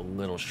stuff a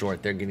little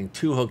short. They're getting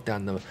too hooked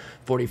on the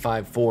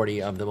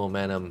 45-40 of the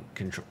momentum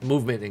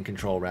movement and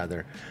control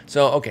rather.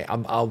 So okay,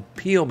 I'll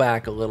peel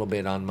back a little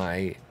bit on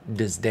my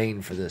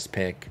disdain for this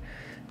pick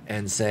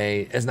and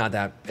say it's not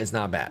bad. It's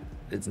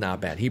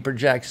not bad. He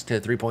projects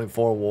to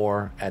 3.4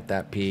 WAR at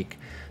that peak,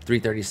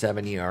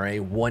 337 ERA,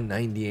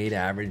 198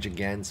 average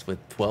against with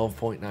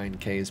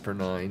 12.9 Ks per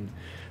 9.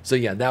 So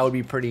yeah, that'd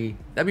be pretty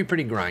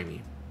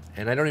grimy.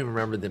 And I don't even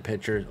remember the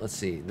pitcher. Let's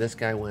see. This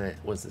guy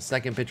was the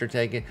second pitcher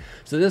taken.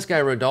 So this guy,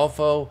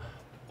 Rodolfo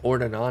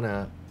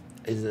Ordonana,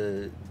 is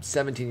a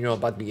 17-year-old,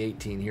 about to be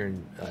 18 here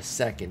in a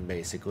second,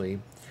 basically.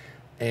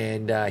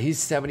 And he's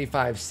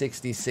 75,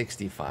 60,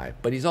 65.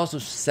 But he's also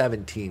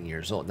 17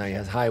 years old. Now, he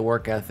has high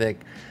work ethic.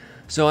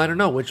 So I don't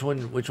know. Which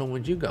one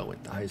would you go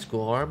with? The high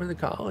school arm or the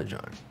college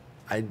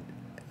arm?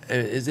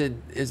 Is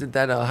it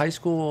that a high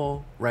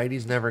school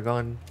righty's never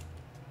gone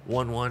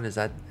 1-1? Is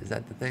that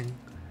the thing?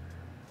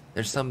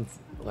 There's some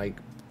like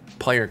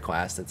player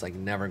class that's like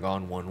never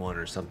gone 1-1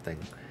 or something.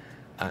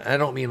 I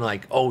don't mean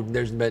like, oh,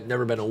 there's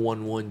never been a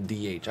 1-1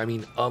 DH. I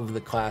mean of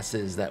the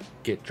classes that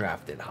get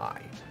drafted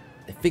high.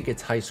 I think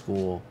it's high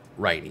school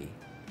righty.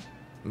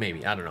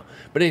 Maybe, I don't know.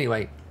 But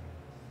anyway,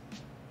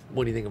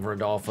 what do you think of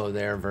Rodolfo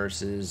there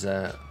versus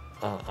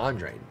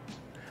Andre?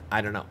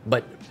 I don't know.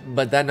 But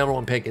that number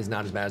one pick is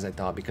not as bad as I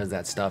thought because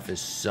that stuff is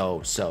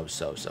so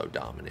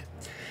dominant.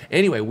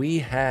 Anyway, we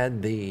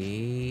had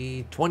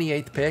the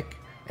 28th pick.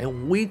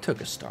 And we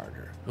took a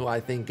starter who I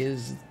think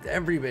is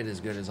every bit as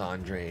good as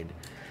Andre.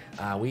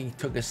 We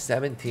took a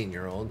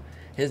 17-year-old.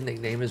 His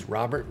nickname is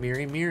Robert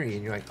Miri Miri.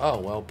 And you're like, oh,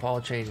 well, Paul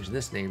changed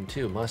this name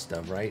too. Must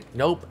have, right?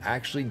 Nope,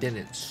 actually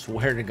didn't.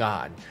 Swear to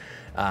God.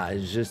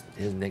 It's just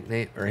his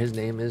nickname, or his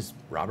name is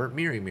Robert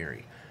Miri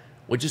Miri,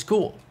 which is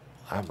cool.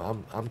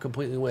 I'm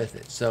completely with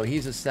it. So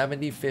he's a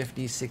 70,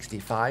 50,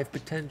 65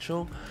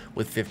 potential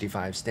with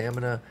 55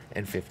 stamina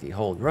and 50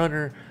 hold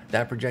runner.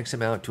 That projects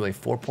him out to a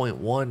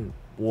 4.1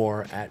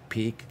 WAR at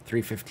peak,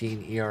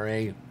 315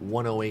 ERA,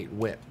 108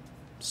 whip.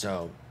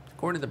 So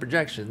according to the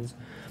projections,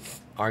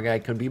 our guy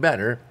could be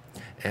better.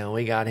 And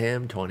we got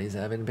him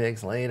 27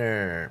 picks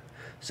later.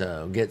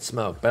 So get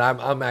smoked.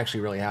 But I'm actually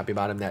really happy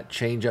about him. That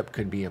changeup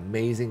could be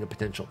amazing. A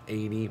potential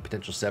 80,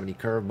 potential 70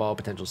 curveball,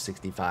 potential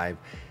 65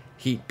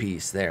 heat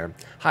piece there.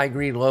 High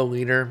greed, low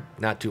leader.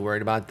 Not too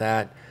worried about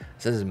that.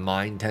 It says his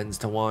mind tends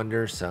to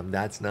wander, so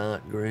that's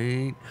not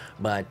great.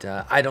 But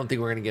I don't think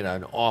we're going to get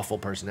an awful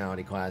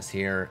personality class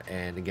here.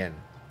 And again,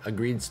 a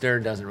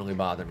greedster doesn't really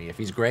bother me. If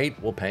he's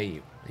great, we'll pay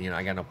you. You know,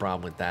 I got no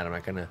problem with that. I'm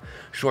not going to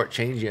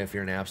shortchange you if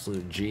you're an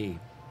absolute G.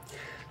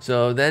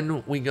 So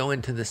then we go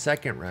into the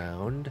second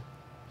round,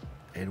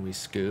 and we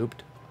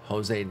scooped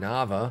Jose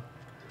Nava,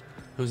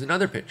 who's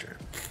another pitcher.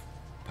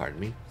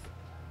 Pardon me.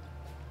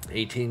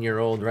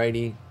 18-year-old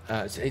righty,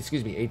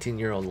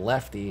 18-year-old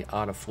lefty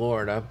out of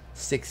Florida,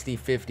 60,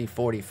 50,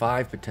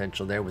 45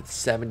 potential there with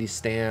 70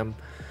 stam,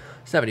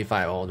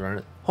 75 hold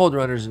runner. Hold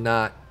runner's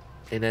not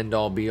an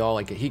end-all be-all.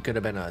 Like he could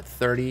have been a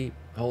 30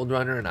 hold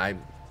runner, and I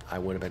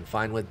would have been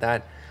fine with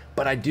that.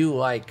 But I do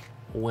like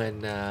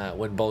when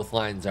both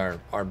lines are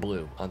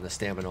blue on the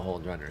stamina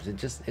hold runners.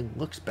 It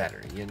looks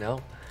better, you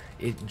know.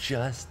 It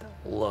just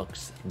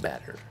looks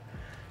better.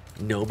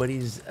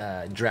 Nobody's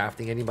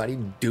drafting anybody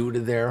due to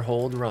their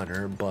hold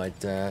runner, but,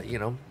 you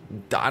know,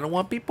 I don't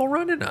want people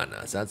running on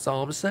us. That's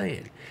all I'm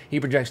saying. He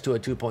projects to a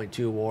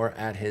 2.2 WAR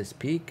at his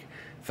peak.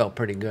 Felt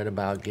pretty good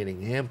about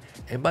getting him.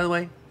 And by the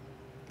way,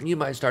 you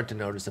might start to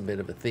notice a bit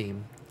of a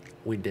theme.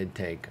 We did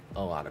take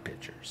a lot of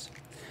pitchers.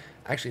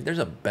 Actually, there's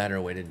a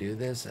better way to do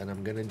this, and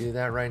I'm going to do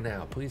that right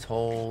now. Please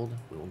hold.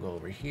 We will go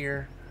over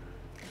here.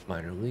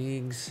 Minor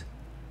leagues.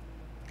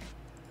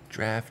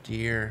 Draft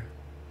year.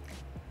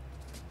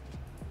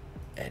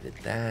 Edit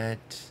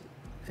that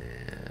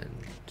and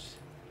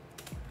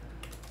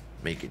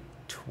make it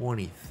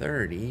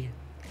 2030.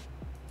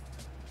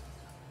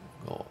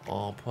 Go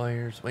all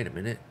players. Wait a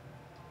minute.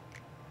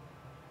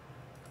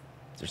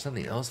 Is there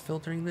something else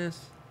filtering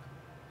this?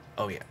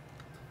 Oh, yeah.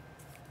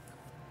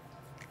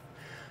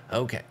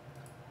 Okay.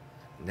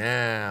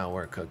 Now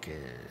we're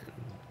cooking.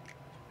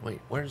 Wait,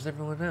 where's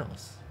everyone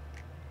else?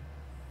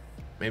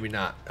 Maybe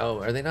not. Oh,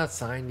 are they not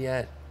signed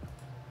yet?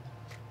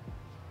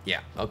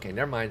 Yeah. Okay,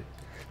 never mind.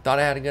 Thought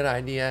I had a good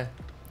idea.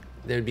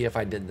 It would be if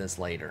I did this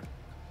later.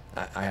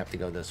 I have to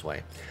go this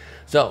way.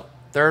 So,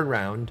 third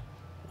round,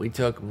 we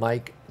took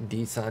Mike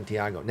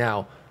DeSantiago.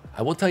 Now,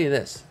 I will tell you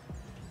this.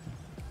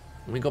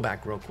 Let me go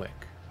back real quick.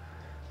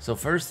 So,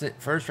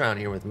 first round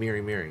here with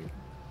Miri Miri.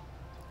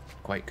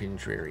 quite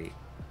contrary.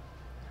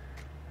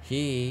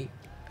 He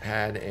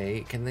had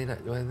a, can they not,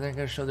 are they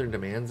gonna show their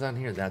demands on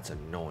here? That's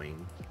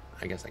annoying.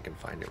 I guess I can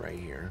find it right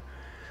here.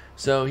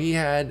 So he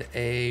had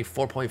a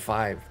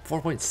 4.5,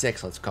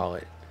 4.6, let's call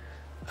it,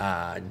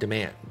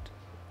 demand.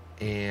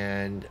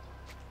 And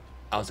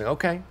I was like,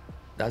 okay,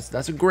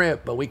 that's a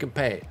grip, but we can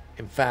pay it.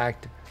 In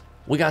fact,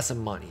 we got some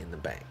money in the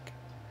bank.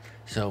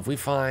 So if we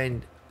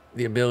find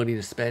the ability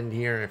to spend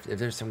here, if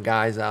there's some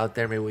guys out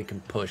there, maybe we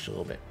can push a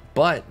little bit.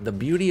 But the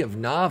beauty of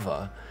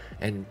Nava,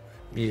 and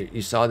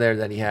you saw there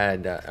that he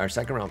had our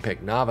second round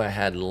pick, Nava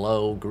had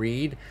low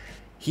greed.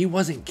 He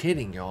wasn't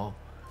kidding, y'all.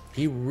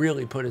 He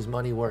really put his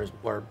money where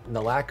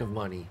the lack of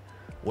money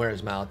where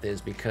his mouth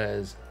is,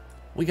 because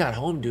we got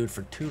home dude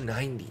for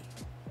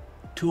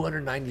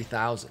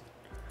 290,000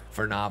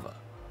 for Nava.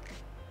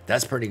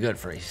 That's pretty good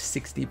for a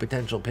 60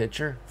 potential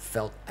pitcher.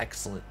 Felt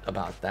excellent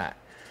about that.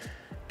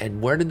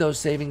 And where did those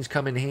savings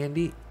come in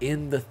handy?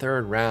 In the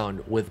third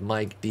round with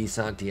Mike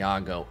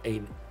DeSantiago,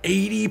 an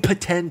 80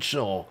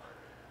 potential,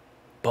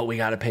 but we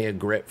got to pay a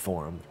grip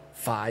for him,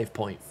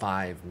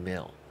 5.5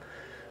 mil.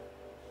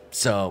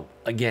 So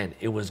again,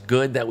 it was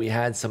good that we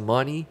had some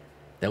money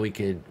that we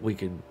could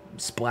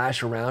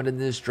splash around in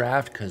this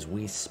draft, because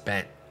I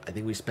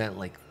think we spent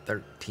like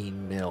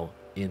 13 mil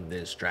in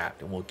this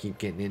draft, and we'll keep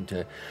getting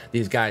into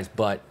these guys.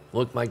 But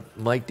look,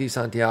 Mike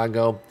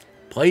DeSantiago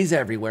plays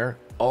everywhere,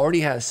 already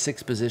has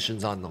 6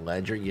 positions on the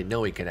ledger. You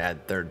know he can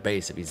add third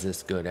base if he's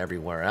this good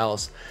everywhere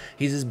else.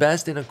 He's his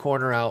best in a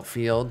corner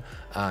outfield,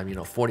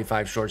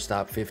 45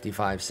 shortstop,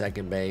 55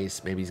 second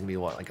base. Maybe he's gonna be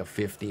what, like a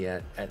 50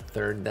 at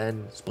third,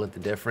 then split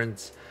the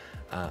difference.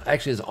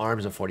 Actually his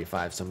arm's a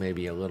 45, so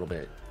maybe a little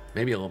bit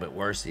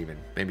worse, even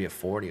maybe a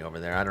 40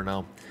 over there. I don't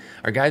know.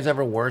 Are guys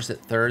ever worse at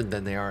third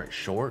than they are at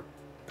short?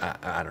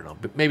 I don't know,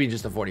 but maybe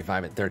just a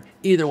 45 at third.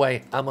 Either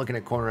way, I'm looking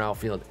at corner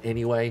outfield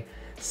anyway.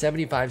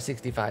 75,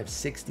 65,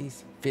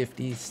 60s,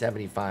 50s,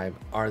 75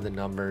 are the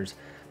numbers.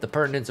 The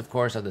pertinents, of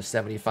course, are the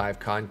 75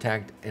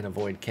 contact and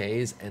avoid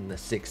Ks and the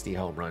 60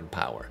 home run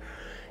power.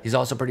 He's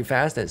also pretty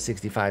fast at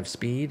 65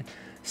 speed,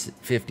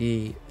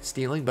 50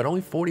 stealing, but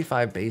only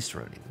 45 base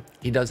running.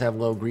 He does have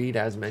low greed,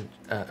 as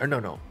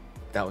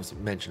that was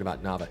mentioned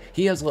about Nava.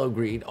 He has low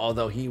greed,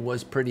 although he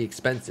was pretty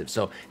expensive.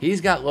 So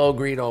he's got low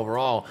greed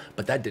overall,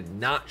 but that did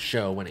not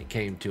show when it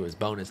came to his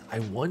bonus. I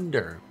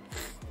wonder,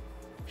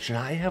 should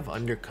I have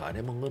undercut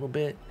him a little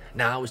bit?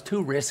 Nah, it was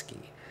too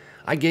risky.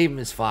 I gave him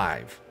his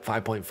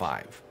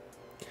 5.5.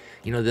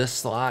 You know, this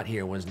slot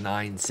here was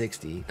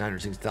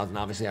 960,000.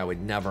 Obviously, I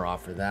would never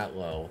offer that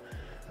low.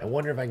 I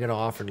wonder if I could have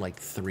offered like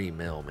 3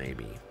 mil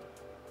maybe.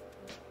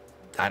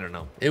 I don't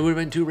know. It would have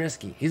been too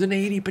risky. He's an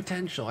 80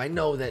 potential. I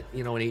know that,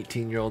 you know, an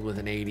 18-year-old with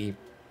an 80,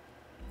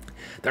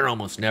 they're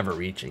almost never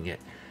reaching it.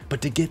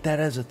 But to get that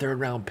as a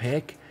third-round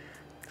pick,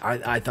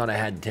 I thought I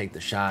had to take the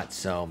shot.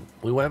 So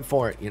we went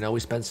for it. You know, we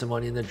spent some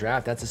money in the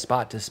draft. That's a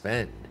spot to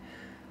spend.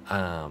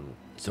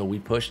 So we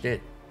pushed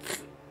it.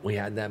 We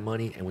had that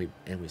money, and we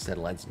said,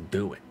 let's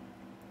do it.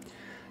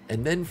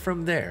 And then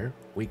from there,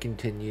 we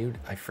continued.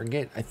 I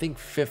think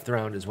 5th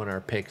round is when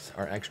our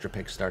extra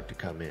picks start to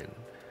come in.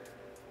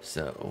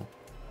 So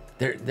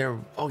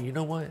oh, you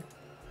know what?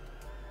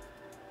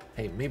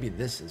 Hey, maybe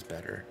this is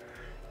better.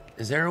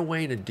 Is there a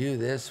way to do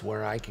this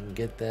where I can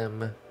get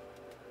them,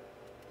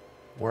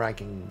 where I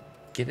can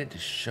get it to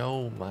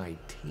show my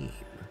team?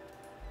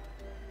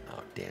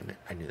 Oh, damn it.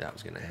 I knew that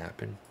was going to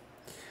happen.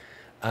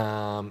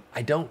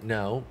 I don't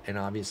know. And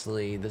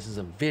obviously this is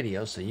a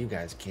video, so you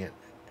guys can't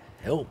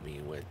help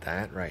me with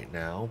that right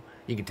now.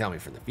 You can tell me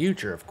for the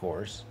future, of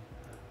course.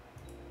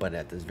 But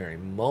at this very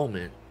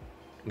moment,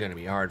 it's going to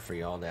be hard for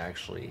y'all to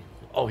actually...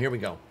 Oh, here we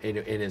go.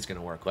 It is going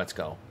to work. Let's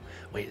go.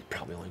 Wait, it's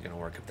probably only going to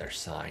work if they're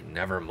signed.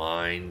 Never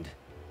mind.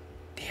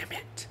 Damn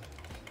it.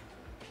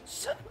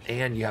 So,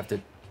 and you have to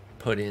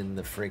put in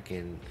the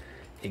freaking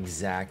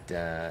exact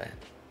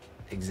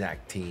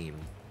team.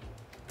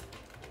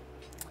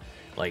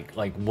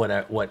 Like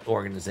what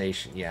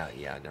organization? Yeah,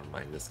 never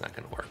mind. That's not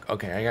going to work.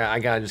 Okay, I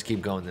got to just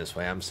keep going this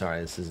way. I'm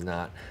sorry. This is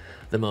not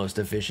the most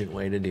efficient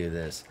way to do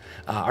this.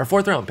 Our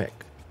 4th round pick.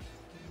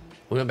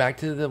 We went back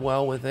to the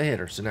well with a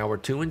hitter. So now we're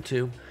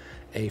 2-2.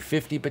 A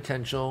 50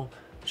 potential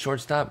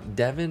shortstop,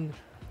 Devin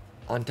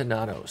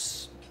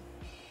Antonados.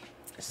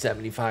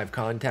 75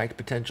 contact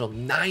potential,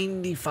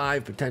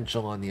 95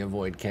 potential on the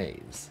avoid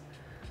Ks.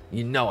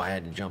 You know I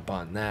had to jump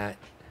on that.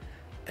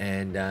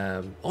 And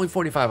only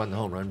 45 on the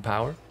home run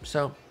power.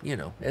 So, you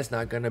know, it's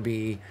not going to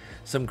be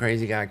some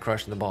crazy guy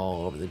crushing the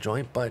ball over the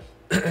joint, but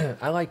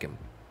I like him.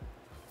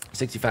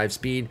 65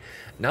 speed.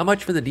 Not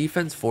much for the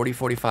defense, 40,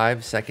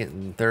 45, second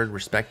and third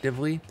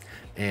respectively.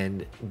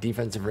 And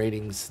defensive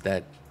ratings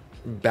that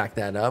back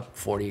that up,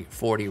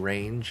 40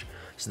 range.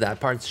 So that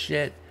part's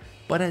shit.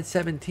 But at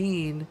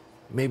 17,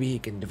 maybe he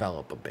can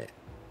develop a bit.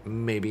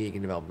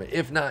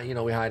 If not, you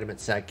know, we hide him at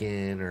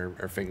second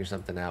or figure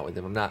something out with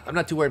him. I'm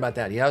not too worried about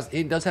that.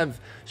 He does have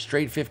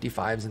straight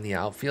 55s in the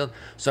outfield,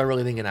 so I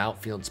really think an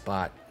outfield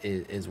spot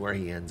is where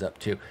he ends up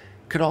too.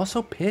 Could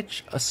also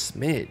pitch a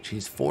smidge.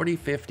 He's 40,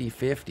 50,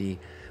 50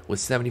 with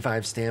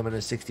 75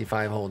 stamina,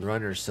 65 hold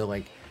runners. So,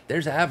 like,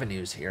 there's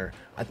avenues here.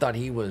 I thought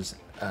he was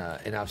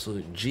an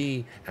absolute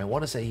G. And I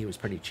want to say he was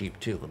pretty cheap,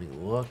 too. Let me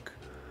look.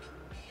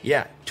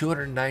 Yeah,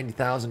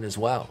 290,000 as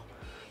well.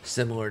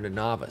 Similar to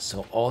Navas,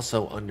 so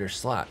also under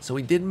slot. So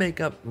we did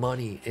make up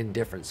money in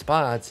different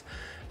spots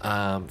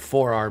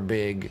for our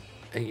big,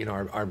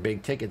 our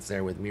big tickets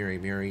there with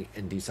Miri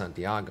and Di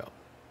Santiago.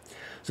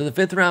 So the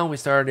 5th round we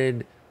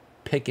started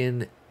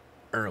picking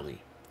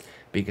early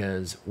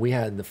because we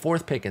had the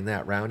 4th pick in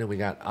that round, and we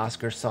got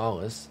Oscar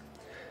Salas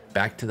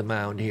back to the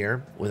mound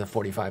here with a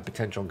 45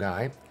 potential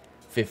guy,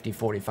 50,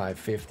 45,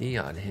 50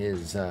 on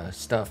his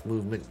stuff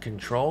movement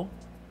control.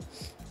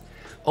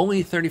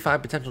 Only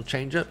 35 potential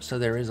changeup, so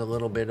there is a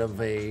little bit of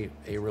a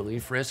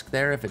relief risk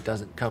there if it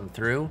doesn't come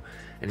through.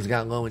 And he's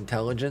got low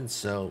intelligence,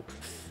 so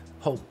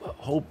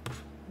hope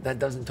that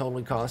doesn't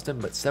totally cost him.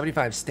 But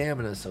 75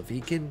 stamina, so if he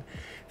can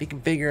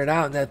figure it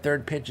out and that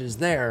 3rd pitch is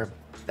there,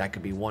 that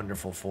could be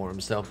wonderful for him.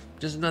 So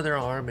just another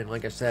arm, and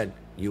like I said,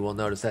 you will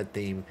notice that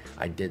theme.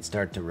 I did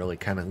start to really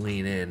kind of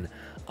lean in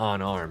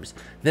on arms.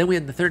 Then we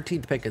had the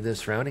 13th pick of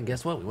this round, and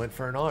guess what? We went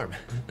for an arm.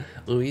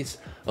 Luis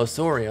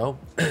Osorio,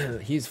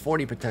 he's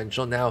 40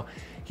 potential. Now,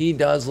 he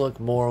does look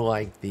more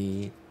like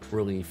the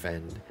relief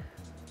end.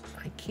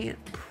 I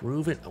can't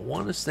prove it. I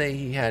want to say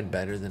he had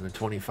better than a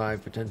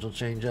 25 potential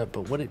changeup,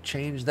 but would it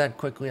change that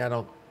quickly? I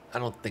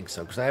don't think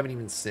so, because I haven't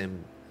even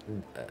simmed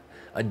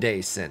a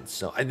day since.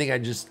 So I think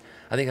I'm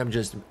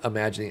just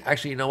imagining.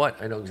 Actually, you know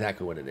what? I know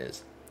exactly what it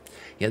is.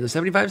 He had the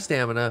 75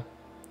 stamina,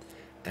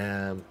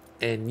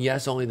 and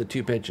yes, only the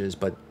 2 pitches,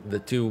 but the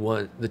two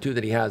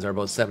that he has are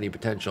both 70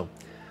 potential.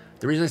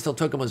 The reason I still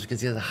took him was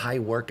because he has a high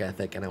work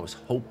ethic, and I was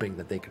hoping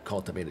that they could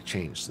cultivate a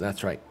change. So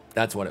that's right.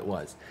 That's what it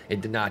was.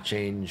 It did not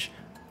change,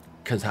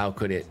 because how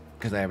could it?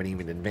 Because I haven't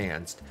even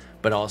advanced.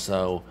 But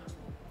also,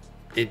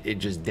 it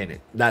just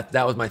didn't. That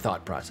was my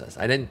thought process.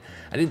 I didn't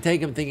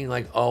take him thinking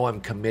like, oh,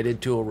 I'm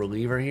committed to a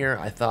reliever here.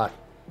 I thought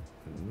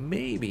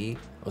maybe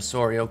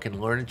Osorio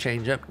can learn a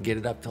changeup, get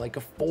it up to like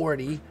a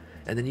 40,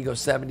 and then you go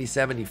 70,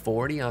 70,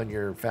 40 on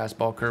your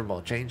fastball,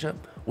 curveball, changeup.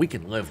 We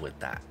can live with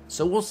that.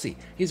 So we'll see.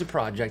 He's a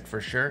project for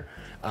sure,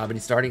 but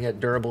he's starting at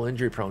durable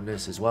injury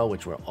proneness as well,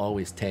 which we'll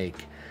always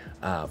take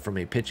from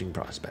a pitching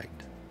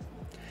prospect.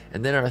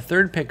 And then our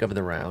 3rd pick of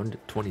the round,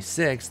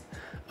 26th,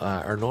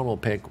 our normal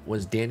pick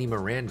was Danny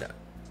Miranda.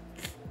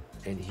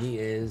 And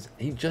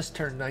he just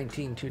turned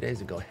 19 2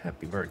 days ago.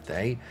 Happy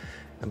birthday.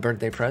 A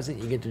birthday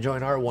present. You get to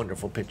join our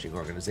wonderful pitching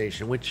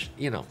organization, which,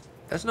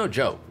 that's no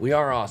joke. We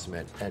are awesome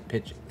at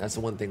pitching. That's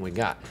the one thing we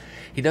got.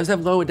 He does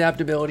have low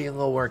adaptability and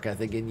low work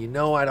ethic, and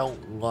I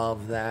don't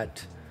love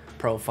that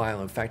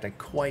profile. In fact, I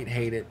quite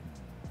hate it.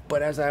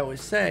 But as I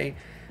always say,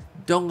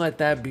 don't let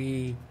that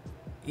be,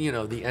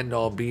 the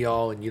end-all,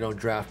 be-all, and you don't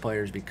draft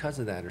players because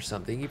of that or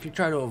something. If you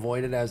try to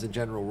avoid it as a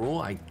general rule,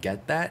 I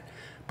get that.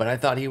 But I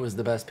thought he was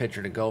the best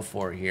pitcher to go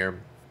for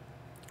here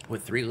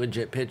with 3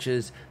 legit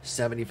pitches,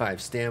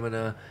 75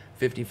 stamina,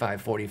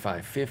 55,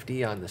 45,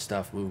 50 on the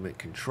stuff movement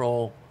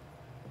control.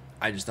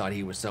 I just thought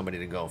he was somebody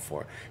to go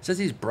for. It says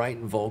he's bright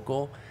and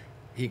vocal.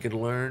 He could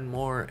learn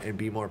more and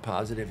be more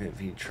positive if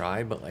he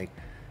tried, but like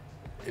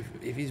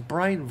if he's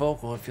bright and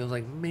vocal, it feels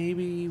like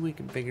maybe we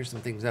can figure some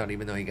things out,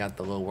 even though he got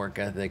the low work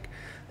ethic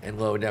and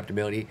low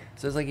adaptability. It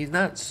says like he's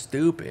not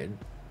stupid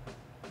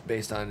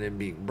based on him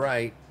being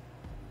bright.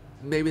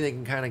 Maybe they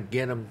can kind of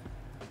get him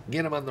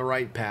on the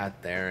right path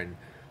there, and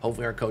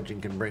hopefully our coaching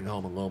can bring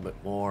home a little bit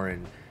more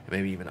and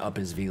maybe even up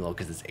his velo,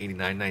 because it's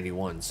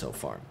 89-91 so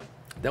far.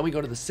 Then we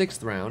go to the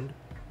 6th round.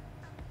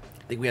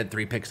 I think we had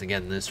 3 picks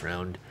again this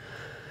round,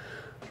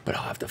 but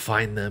I'll have to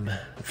find them.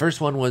 The first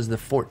one was the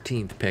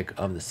 14th pick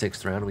of the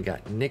 6th round. We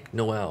got Nick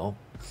Noel,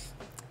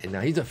 and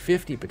now he's a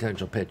 50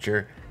 potential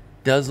pitcher.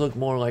 Does look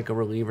more like a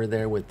reliever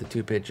there with the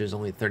 2 pitches,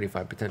 only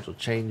 35 potential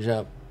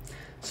changeup.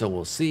 So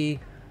we'll see.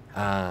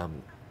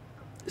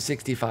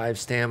 65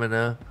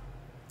 stamina,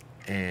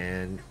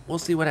 and we'll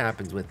see what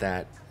happens with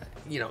that.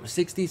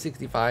 60,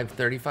 65,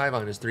 35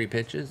 on his 3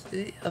 pitches.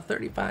 A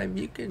 35,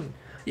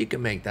 you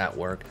can make that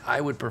work.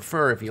 I would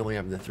prefer, if you only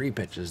have the 3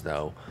 pitches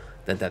though,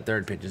 that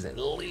 3rd pitch is at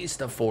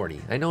least a 40.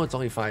 I know it's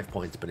only 5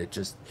 points, but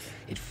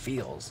it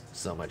feels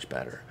so much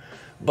better.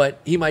 But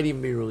he might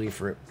even be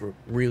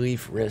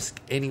relief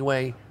risk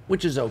anyway,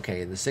 which is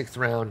okay. In the 6th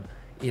round,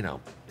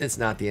 it's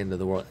not the end of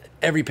the world.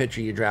 Every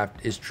pitcher you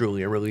draft is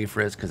truly a relief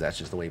risk, because that's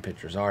just the way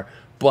pitchers are.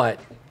 But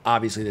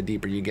obviously, the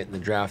deeper you get in the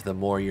draft, the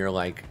more you're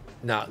like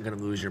not going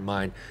to lose your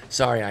mind.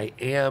 Sorry, I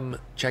am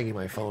checking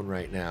my phone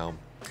right now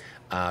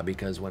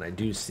because when I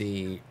do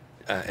see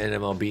an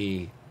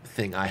MLB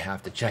thing, I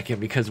have to check it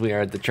because we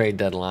are at the trade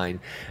deadline,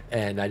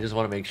 and I just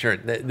want to make sure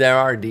there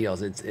are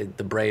deals.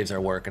 The Braves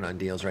are working on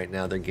deals right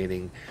now. They're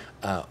getting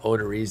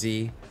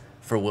Odorizzi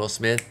for Will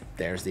Smith.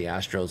 There's the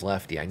Astros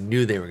lefty. I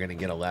knew they were going to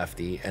get a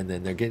lefty, and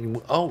then they're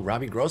getting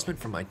Robbie Grossman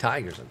from my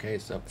Tigers. Okay,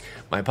 so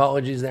my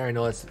apologies there. I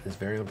know it's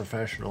very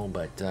unprofessional,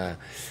 but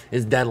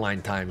it's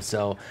deadline time,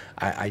 so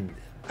I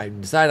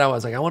decided I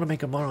was like, I want to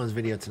make a Marlins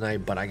video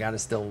tonight, but I got to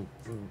still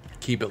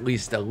keep at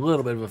least a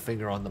little bit of a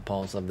finger on the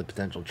pulse of the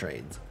potential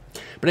trades.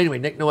 But anyway,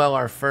 Nick Noel,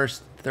 our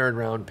first third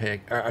round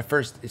pick, or our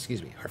first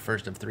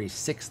of 3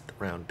 sixth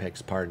round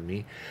picks, pardon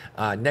me.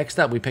 Next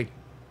up, we picked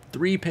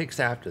 3 picks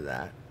after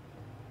that.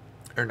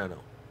 Or no,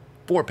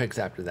 4 picks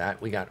after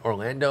that. We got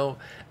Orlando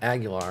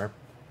Aguilar,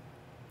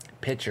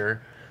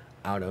 pitcher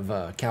out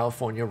of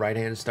California,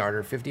 right-handed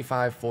starter,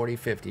 55, 40,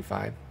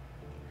 55.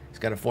 He's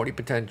got a 40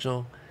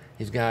 potential.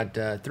 He's got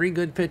 3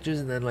 good pitches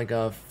and then like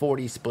a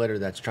 40 splitter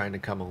that's trying to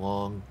come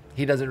along.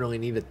 He doesn't really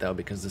need it though,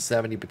 because the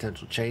 70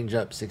 potential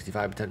changeup,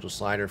 65 potential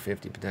slider,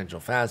 50 potential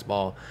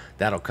fastball,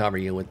 that'll cover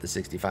you with the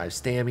 65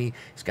 Stammy.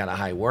 He's got a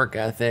high work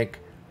ethic.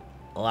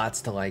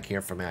 Lots to like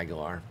here from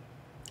Aguilar.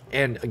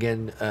 And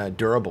again,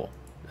 durable.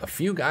 A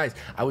few guys,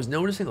 I was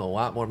noticing a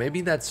lot more. Maybe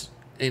that's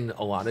in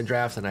a lot of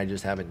drafts and I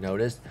just haven't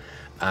noticed.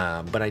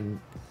 But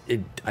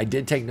I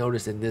did take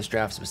notice in this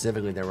draft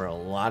specifically. There were a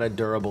lot of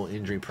durable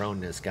injury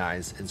proneness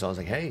guys. And so I was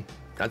like, hey,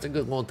 that's a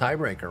good little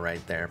tiebreaker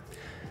right there.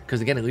 Because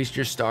again, at least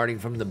you're starting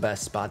from the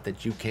best spot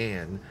that you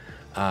can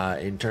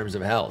in terms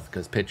of health,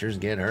 because pitchers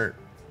get hurt.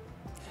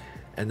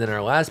 And then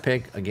our last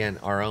pick, again,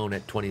 our own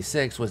at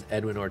 26, was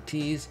Edwin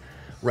Ortiz,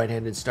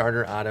 right-handed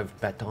starter out of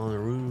Baton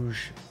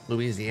Rouge,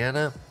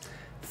 Louisiana.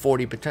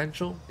 40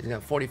 potential. He's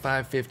got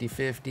 45, 50,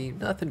 50.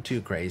 Nothing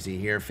too crazy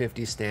here.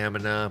 50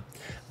 stamina,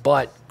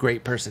 but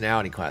great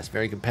personality class.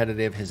 Very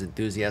competitive. His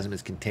enthusiasm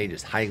is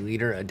contagious. High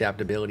leader,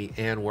 adaptability,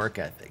 and work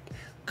ethic.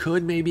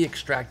 Could maybe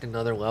extract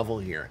another level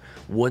here.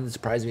 Wouldn't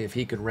surprise me if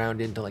he could round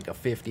into like a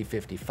 50,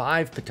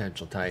 55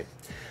 potential type.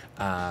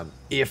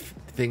 If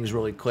things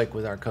really click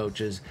with our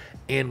coaches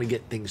and we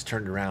get things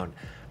turned around.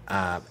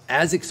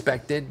 As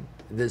expected,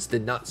 this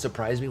did not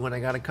surprise me when I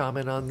got a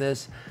comment on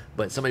this,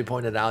 but somebody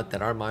pointed out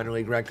that our minor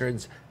league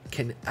records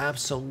can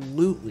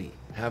absolutely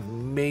have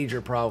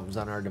major problems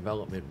on our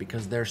development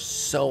because they're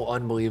so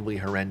unbelievably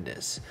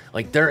horrendous.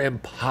 Like, they're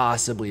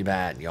impossibly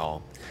bad,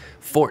 y'all.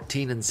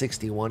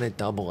 14-61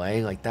 at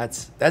AA, like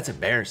that's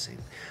embarrassing.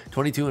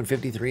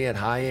 22-53 at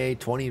high A,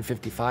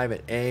 20-55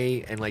 at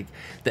A, and like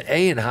the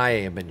A and high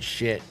A have been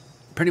shit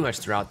pretty much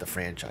throughout the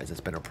franchise.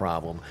 It's been a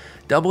problem.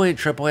 AA and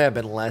AAA have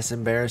been less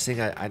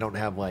embarrassing. I don't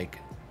have like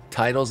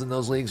titles in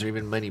those leagues or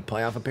even many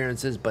playoff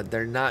appearances, but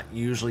they're not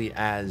usually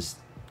as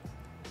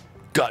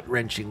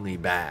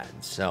gut-wrenchingly bad.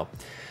 So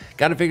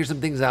got to figure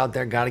some things out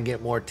there. Got to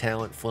get more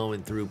talent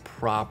flowing through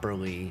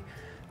properly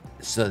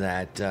so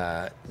that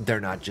they're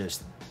not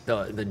just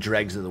the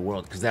dregs of the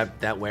world, because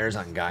that wears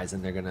on guys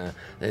and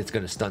it's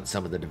gonna stunt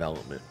some of the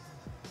development.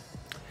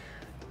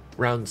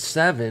 Round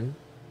 7,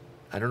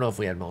 I don't know if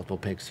we had multiple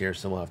picks here,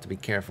 so we'll have to be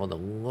careful to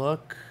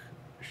look.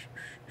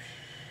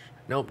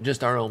 Nope,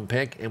 just our own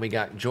pick, and we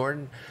got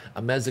Jordan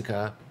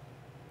Amezuka,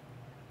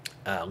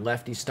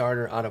 lefty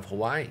starter out of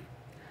Hawaii.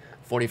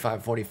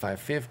 45, 45,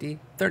 50,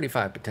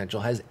 35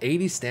 potential. Has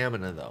 80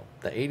 stamina, though.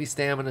 The 80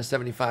 stamina,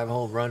 75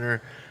 home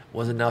runner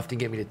was enough to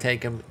get me to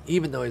take him,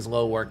 even though he's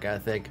low work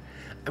ethic.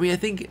 I mean, I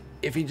think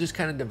if he just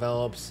kind of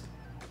develops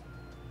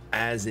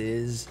as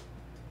is,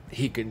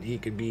 he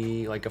could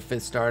be like a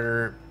 5th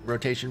starter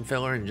rotation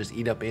filler and just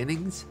eat up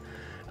innings.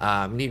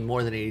 Need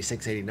more than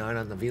 86, 89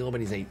 on the velo,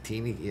 but he's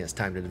 18. He has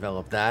time to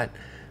develop that.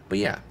 But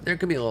yeah, there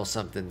could be a little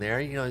something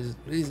there. You know,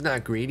 he's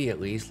not greedy, at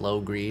least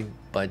low greed,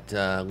 but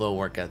low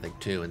work ethic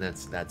too, and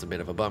that's a bit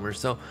of a bummer.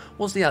 So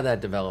we'll see how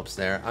that develops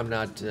there. I'm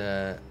not,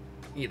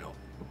 you know,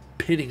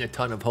 pitting a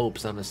ton of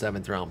hopes on the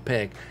 7th round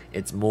pick.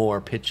 It's more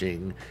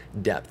pitching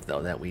depth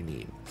though that we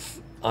need.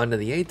 On to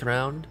the 8th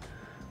round,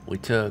 we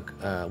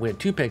had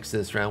 2 picks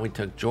this round. We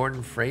took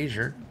Jordan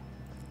Frazier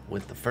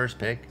with the first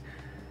pick,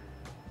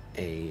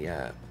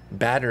 a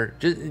batter,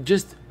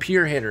 just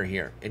pure hitter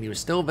here, and he was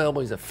still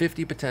available. He's a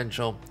 50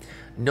 potential,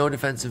 no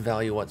defensive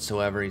value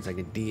whatsoever. He's like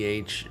a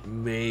DH,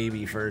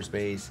 maybe first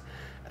base,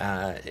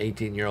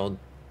 18-year-old,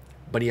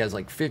 but he has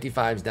like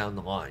 55s down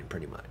the line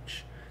pretty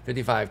much.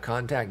 55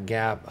 contact,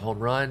 gap, home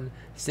run,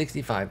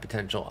 65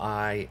 potential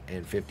I,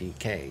 and 50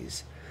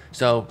 Ks.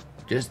 So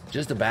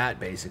just a bat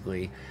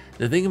basically.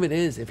 The thing of it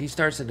is, if he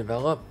starts to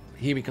develop,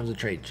 he becomes a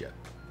trade chip.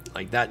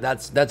 Like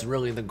that's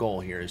really the goal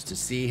here, is to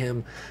see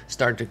him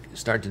start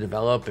to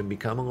develop and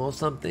become a little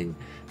something,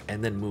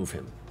 and then move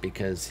him,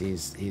 because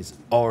he's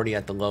already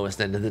at the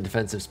lowest end of the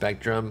defensive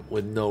spectrum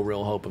with no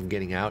real hope of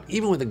getting out.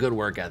 Even with a good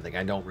work ethic,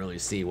 I don't really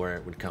see where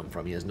it would come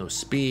from. He has no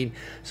speed,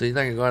 so he's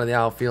not gonna go out of the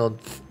outfield.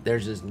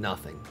 There's just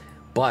nothing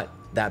but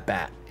that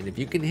bat, and if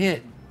you can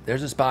hit,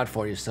 there's a spot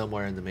for you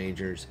somewhere in the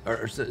majors,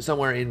 or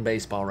somewhere in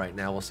baseball right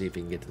now. We'll see if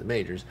he can get to the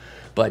majors.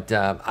 But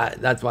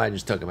that's why I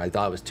just took him. I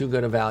thought it was too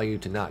good a value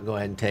to not go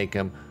ahead and take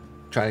him,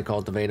 try to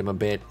cultivate him a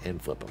bit,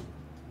 and flip him.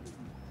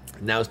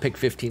 And that was pick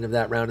 15 of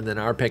that round. And then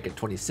our pick at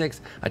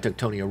 26, I took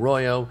Tony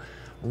Arroyo,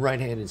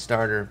 right-handed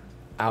starter,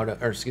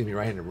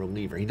 right-handed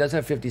reliever. He does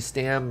have 50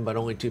 stam, but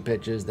only 2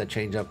 pitches. That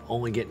changeup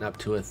only getting up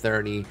to a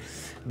 30.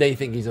 They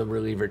think he's a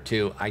reliever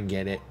too. I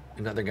get it.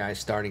 Another guy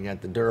starting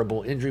at the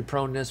durable injury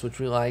proneness, which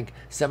we like.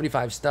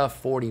 75 stuff,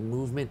 40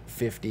 movement,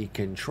 50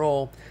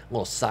 control. A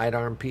little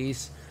sidearm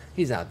piece.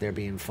 He's out there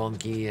being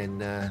funky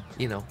and,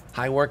 you know,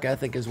 high work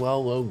ethic as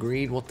well. Low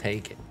greed, we'll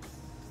take it.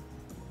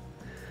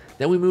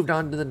 Then we moved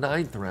on to the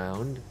 9th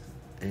round,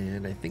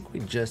 And I think we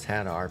just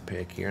had our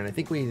pick here. And I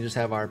think we just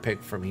have our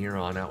pick from here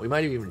on out. We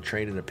might have even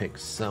traded a pick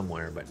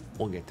somewhere, but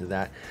we'll get to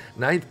that.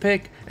 9th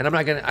pick, and I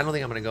don't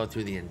think I'm gonna go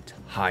through the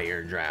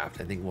entire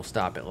draft. I think we'll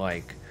stop at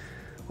like,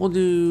 we'll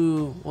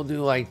do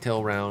like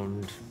till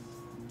round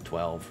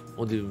 12.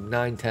 We'll do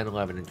 9, 10,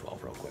 11, and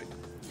 12 real quick.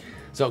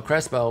 So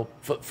Crespo,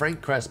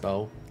 Frank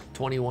Crespo,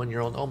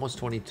 21-year-old, almost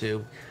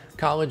 22,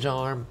 college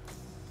arm.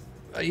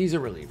 He's a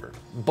reliever,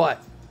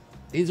 but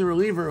he's a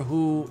reliever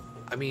who,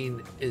 I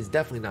mean, is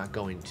definitely not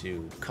going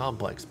to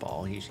complex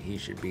ball. He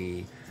should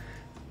be,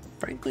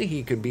 frankly,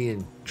 he could be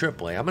in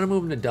AAA. I'm going to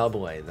move him to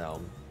AA,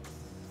 though,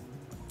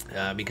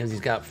 because he's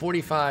got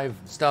 45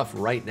 stuff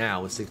right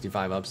now with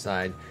 65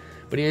 upside,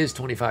 but he is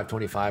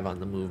 25-25 on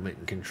the movement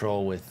and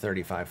control with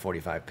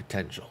 35-45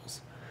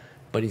 potentials.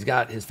 But he's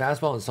got his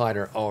fastball and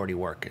slider already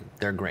working.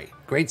 They're great.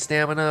 Great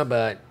stamina,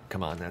 but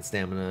come on, that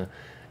stamina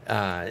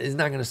is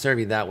not going to serve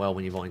you that well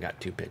when you've only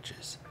got 2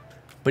 pitches.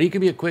 But he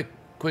could be a quick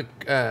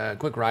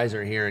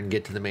riser here and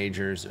get to the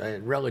majors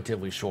in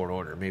relatively short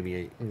order,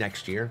 maybe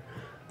next year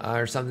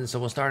or something. So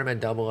we'll start him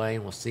at AA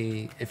and we'll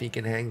see if he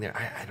can hang there.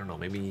 I don't know.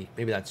 Maybe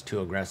that's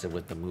too aggressive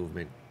with the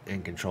movement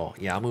and control.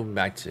 Yeah, I'll move him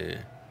back to.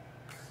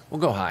 We'll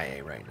go high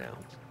A right now.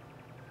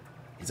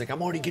 He's like,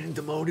 I'm already getting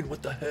demoted.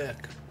 What the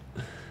heck?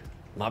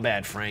 My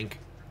bad, Frank.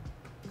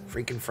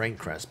 Freaking Frank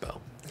Crespo.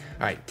 All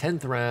right,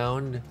 10th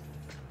round.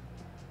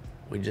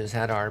 We just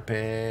had our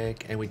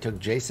pick, and we took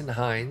Jason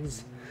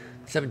Hines,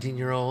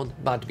 17-year-old,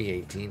 about to be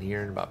 18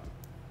 here in about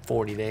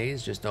 40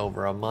 days, just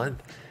over a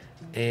month.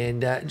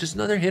 And just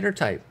another hitter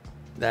type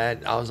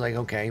that I was like,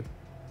 okay,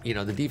 you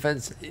know, the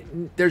defense,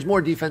 there's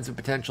more defensive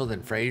potential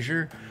than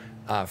Frazier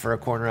for a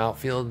corner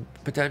outfield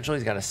potential.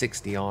 He's got a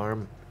 60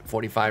 arm,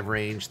 45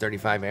 range,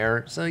 35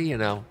 error. So, you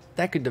know,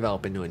 that could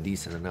develop into a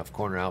decent enough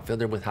corner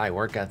outfielder with high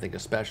work ethic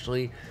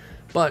especially.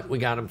 But we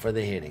got him for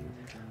the hitting.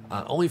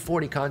 Only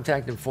 40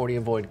 contact and 40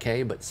 avoid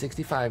K, but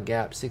 65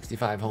 gap,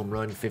 65 home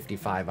run,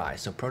 55 I.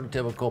 So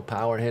prototypical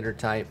power hitter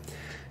type.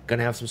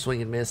 Gonna have some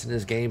swing and miss in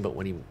his game, but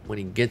when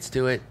he gets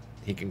to it,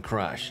 he can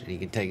crush and he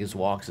can take his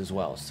walks as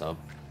well. So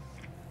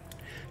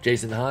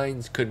Jason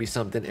Hines could be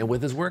something, and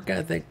with his work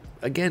ethic,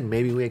 again,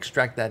 maybe we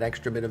extract that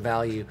extra bit of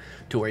value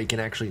to where he can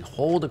actually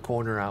hold a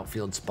corner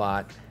outfield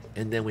spot,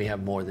 and then we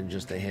have more than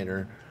just a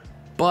hitter.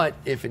 But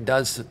if it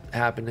does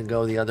happen to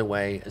go the other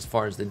way as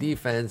far as the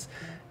defense,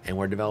 and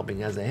we're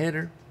developing as a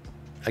hitter,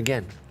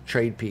 again,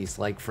 trade piece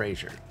like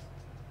Frazier.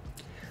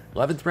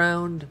 11th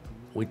round,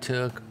 we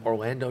took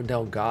Orlando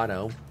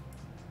Delgado.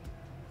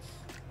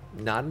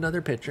 Not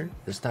another pitcher,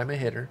 this time a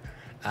hitter.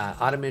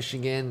 Out of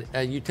Michigan,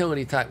 a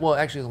utility type. Well,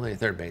 actually, it's only a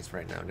third base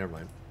right now. Never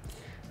mind.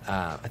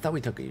 I thought we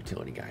took a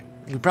utility guy.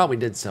 We probably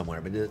did somewhere,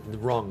 but the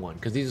wrong one,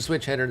 because he's a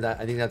switch hitter. That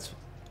I think that's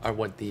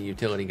what the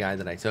utility guy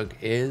that I took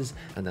is,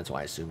 and that's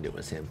why I assumed it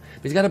was him.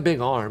 But he's got a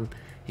big arm.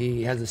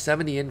 He has a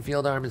 70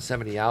 infield arm and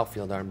 70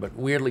 outfield arm, but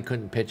weirdly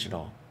couldn't pitch at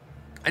all.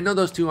 I know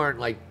those two aren't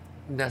like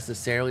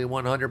necessarily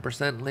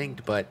 100%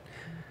 linked, but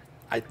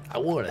I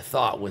would have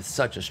thought with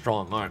such a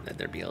strong arm that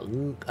there'd be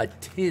a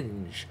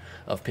tinge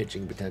of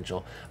pitching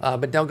potential.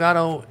 But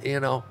Delgado, you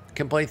know,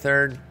 can play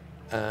third.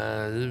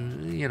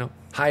 You know,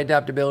 high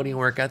adaptability and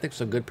work ethic,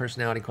 so good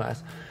personality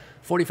class.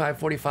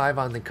 45-45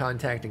 on the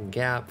contact and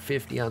gap,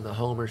 50 on the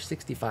homer,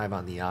 65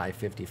 on the I,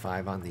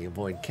 55 on the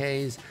avoid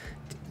Ks.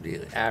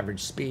 The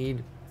average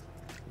speed,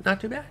 not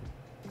too bad.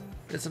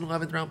 It's an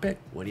 11th round pick.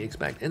 What do you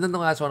expect? And then the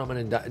last one I'm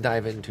going to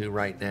dive into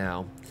right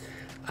now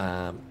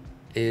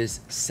is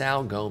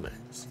Sal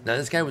Gomez. Now,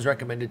 this guy was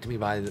recommended to me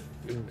by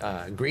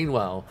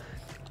Greenwell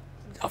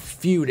a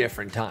few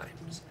different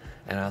times.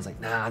 And I was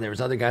like, nah, there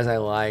was other guys I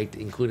liked,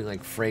 including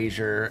like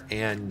Frazier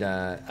and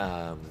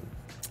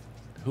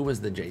who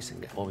was the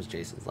Jason guy? What was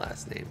Jason's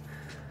last name?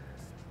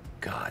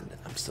 God,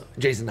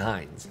 Jason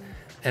Hines.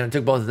 And I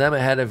took both of them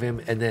ahead of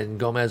him, and then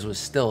Gomez was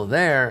still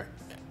there.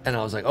 And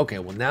I was like, okay,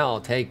 well, now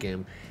I'll take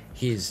him.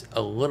 He's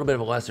a little bit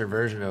of a lesser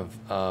version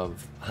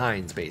of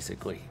Hines,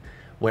 basically,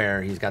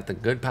 where he's got the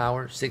good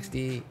power,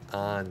 60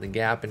 on the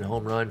gap and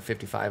home run,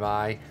 55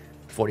 I,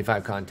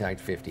 45 contact,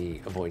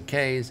 50 avoid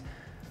Ks.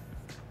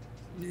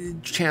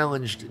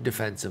 Challenged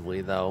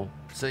defensively, though.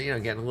 So, you know,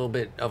 again, a little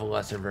bit of a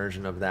lesser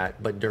version of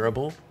that, but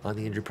durable on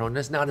the injury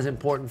proneness. Not as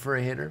important for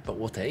a hitter, but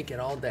we'll take it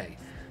all day.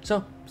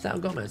 So, Sal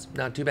Gomez,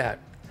 not too bad.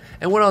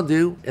 And what I'll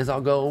do is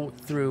I'll go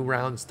through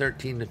rounds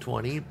 13 to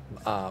 20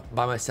 by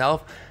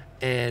myself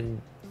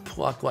and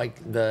pluck like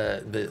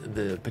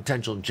the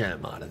potential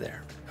gem out of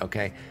there,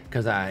 okay?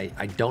 Because I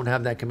don't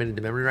have that committed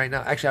to memory right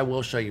now. Actually, I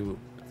will show you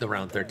the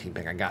round 13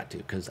 pick. I got to,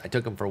 because I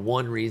took him for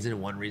one reason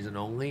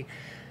only.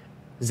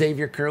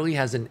 Xavier Curley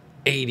has an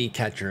 80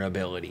 catcher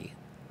ability.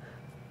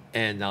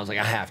 And I was like,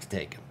 I have to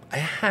take him. I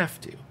have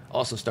to.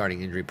 Also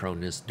starting injury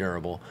proneness,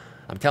 durable.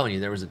 I'm telling you,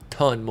 there was a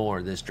ton more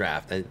in this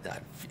draft.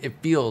 It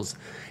feels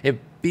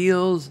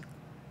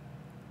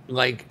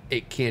like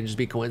it can just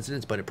be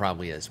coincidence, but it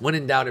probably is. When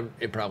in doubt,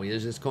 it probably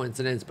is just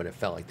coincidence, but it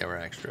felt like there were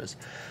extras.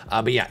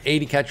 But yeah,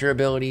 80 catcher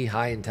ability,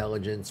 high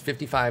intelligence,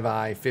 55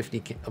 eye,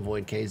 50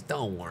 avoid Ks.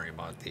 Don't worry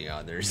about the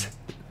others.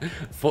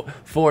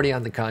 40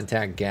 on the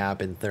contact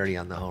gap and 30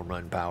 on the home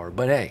run power.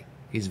 But hey,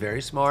 he's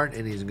very smart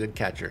and he's a good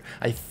catcher.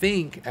 I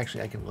think,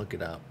 actually, I can look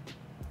it up.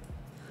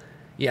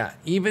 Yeah,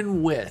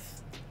 even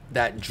with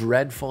that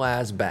dreadful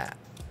ass bat,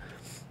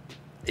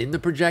 in the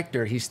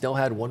projector, he still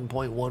had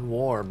 1.1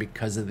 WAR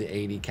because of the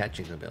 80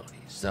 catching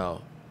ability.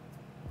 So,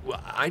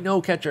 I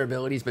know catcher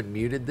ability's been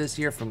muted this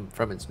year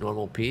from its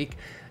normal peak.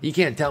 You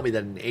can't tell me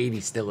that an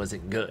 80 still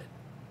isn't good.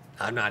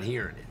 I'm not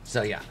hearing it.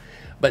 So, yeah.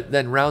 But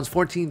then rounds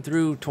 14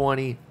 through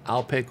 20,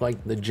 I'll pick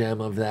like the gem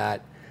of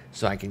that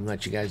so I can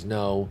let you guys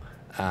know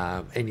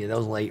any of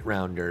those late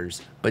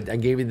rounders. But I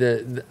gave you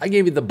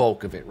the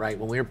bulk of it, right?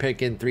 When we were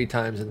picking 3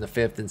 times in the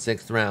 5th and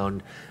 6th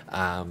round,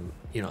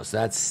 you know, so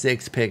that's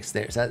 6 picks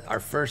there. So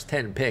our first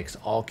 10 picks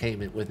all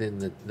came in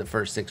within the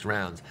first 6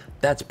 rounds.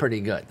 That's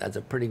pretty good. That's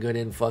a pretty good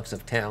influx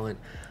of talent.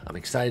 I'm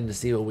excited to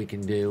see what we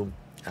can do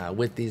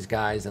with these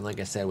guys. And like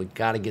I said, we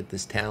got to get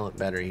this talent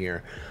better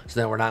here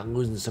so that we're not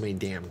losing so many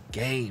damn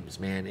games,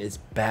 man. It's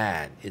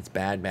bad. It's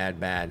bad,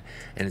 bad, bad.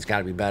 And it's got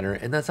to be better.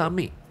 And that's on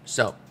me.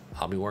 So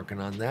I'll be working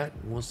on that.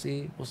 And we'll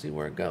see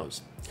where it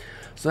goes.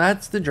 So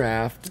that's the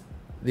draft,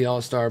 the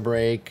All-Star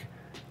break.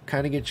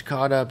 Kind of get you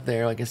caught up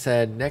there. Like I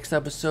said, next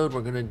episode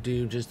we're gonna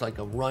do just like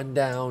a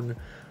rundown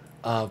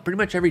of pretty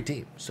much every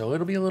team. So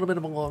it'll be a little bit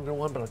of a longer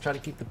one, but I'll try to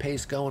keep the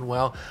pace going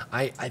well.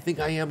 I think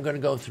I am gonna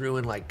go through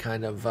and like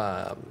kind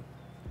of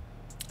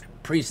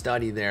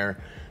pre-study there,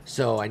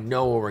 so I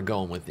know where we're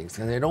going with things.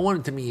 Because I don't want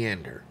it to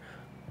meander.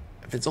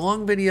 If it's a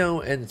long video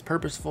and it's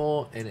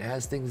purposeful and it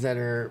has things that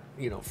are,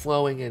 you know,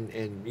 flowing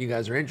and you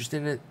guys are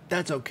interested in it,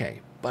 that's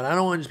okay. But I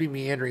don't want to just be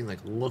meandering, like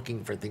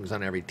looking for things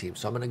on every team.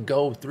 So I'm gonna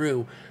go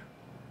through,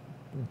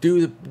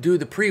 do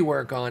the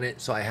pre-work on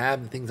it, so I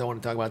have the things I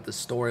want to talk about, the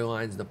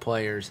storylines, the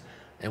players,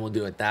 and we'll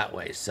do it that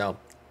way. So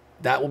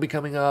that will be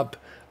coming up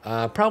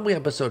probably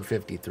episode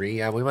 53.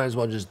 Yeah, we might as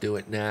well just do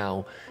it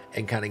now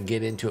and kind of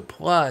get into it.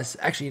 Plus,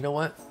 actually, you know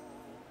what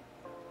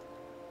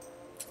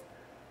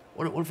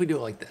if we do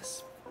it like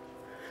this?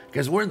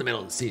 Because we're in the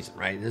middle of the season,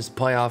 right? This is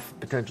playoff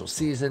potential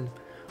season.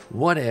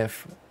 What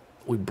if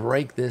we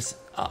break this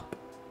up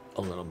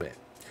a little bit?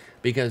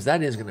 Because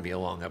that is going to be a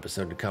long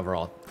episode to cover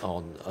all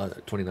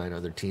 29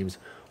 other teams.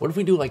 What if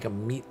we do like a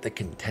meet the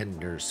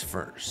contenders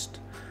first?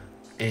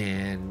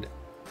 And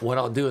what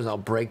I'll do is I'll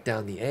break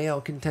down the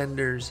AL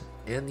contenders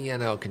and the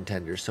NL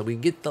contenders, so we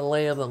get the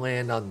lay of the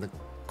land on the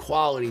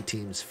quality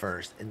teams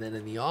first, and then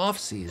in the off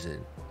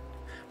season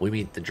we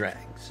meet the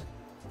dregs,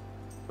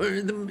 or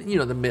the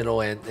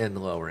middle and the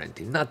lower end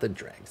team, not the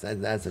dregs.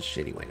 That's a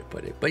shitty way to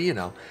put it, but you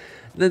know,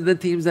 the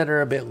teams that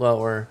are a bit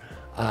lower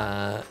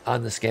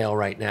on the scale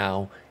right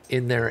now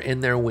in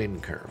their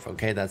win curve.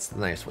 Okay, that's the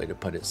nice way to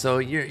put it. So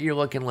you're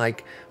looking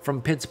like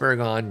from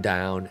Pittsburgh on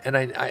down, and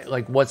I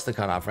like, what's the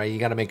cutoff, right? You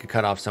got to make a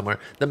cutoff somewhere.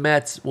 The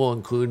Mets will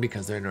include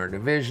because they're in our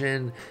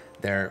division.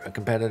 They're a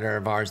competitor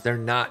of ours. They're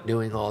not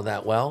doing all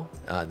that well.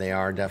 They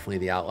are definitely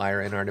the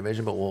outlier in our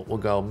division, but we'll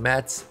go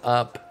Mets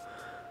up,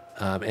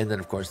 and then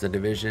of course the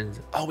divisions.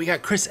 Oh, we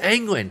got Chris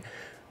Anglin.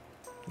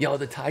 Yo,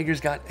 the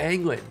Tigers got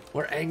Anglin.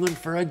 We're angling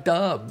for a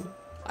dub.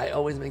 I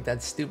always make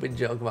that stupid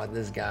joke about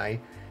this guy.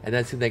 And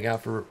that's who they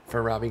got for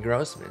Robbie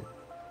Grossman.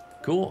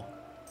 Cool.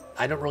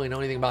 I don't really know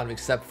anything about him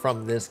except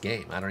from this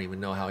game. I don't even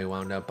know how he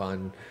wound up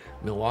on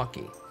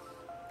Milwaukee.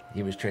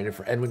 He was traded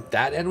for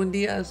Edwin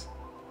Diaz?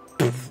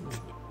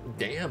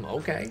 Damn,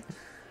 okay.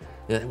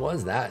 It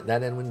was that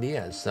Edwin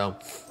Diaz. So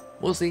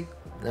we'll see.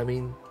 I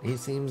mean, he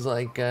seems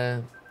like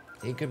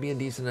he could be a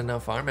decent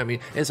enough arm. I mean,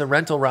 it's a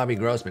rental Robbie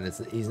Grossman.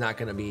 He's not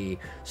going to be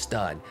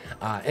stud.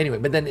 Anyway,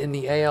 but then in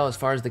the AL, as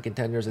far as the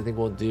contenders, I think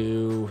we'll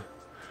do...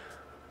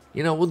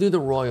 we'll do the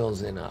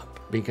Royals in up,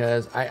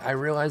 because I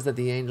realize that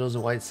the Angels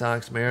and White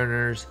Sox,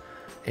 Mariners,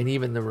 and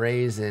even the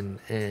Rays and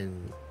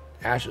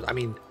Astros. I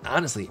mean,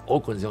 honestly,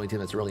 Oakland's the only team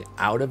that's really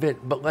out of it,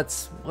 but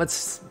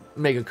let's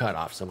make a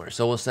cutoff somewhere.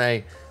 So we'll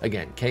say,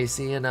 again,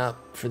 KC and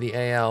up for the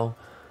AL,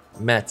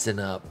 Mets and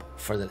up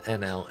for the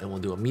NL, and we'll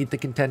do a Meet the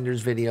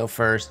Contenders video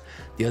first.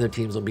 The other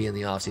teams will be in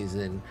the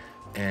offseason,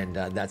 and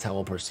that's how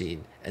we'll proceed.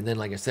 And then,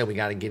 like I said, we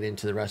got to get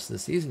into the rest of the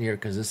season here,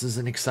 because this is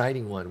an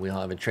exciting one. We'll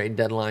have a trade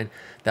deadline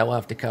that we'll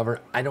have to cover.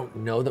 I don't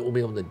know that we'll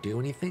be able to do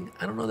anything.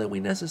 I don't know that we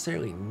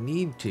necessarily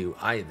need to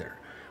either.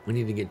 We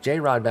need to get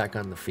J-Rod back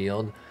on the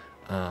field.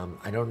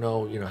 I don't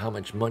know, how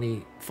much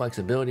money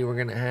flexibility we're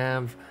going to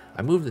have.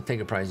 I moved the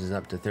ticket prices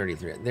up to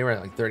 33. They were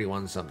at like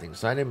 31 something,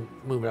 so I didn't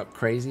move it up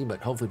crazy, but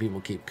hopefully people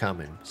keep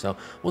coming. So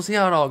we'll see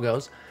how it all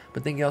goes.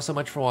 But thank you all so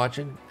much for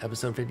watching.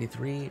 Episode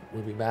 53.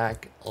 We'll be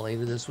back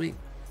later this week.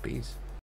 Peace.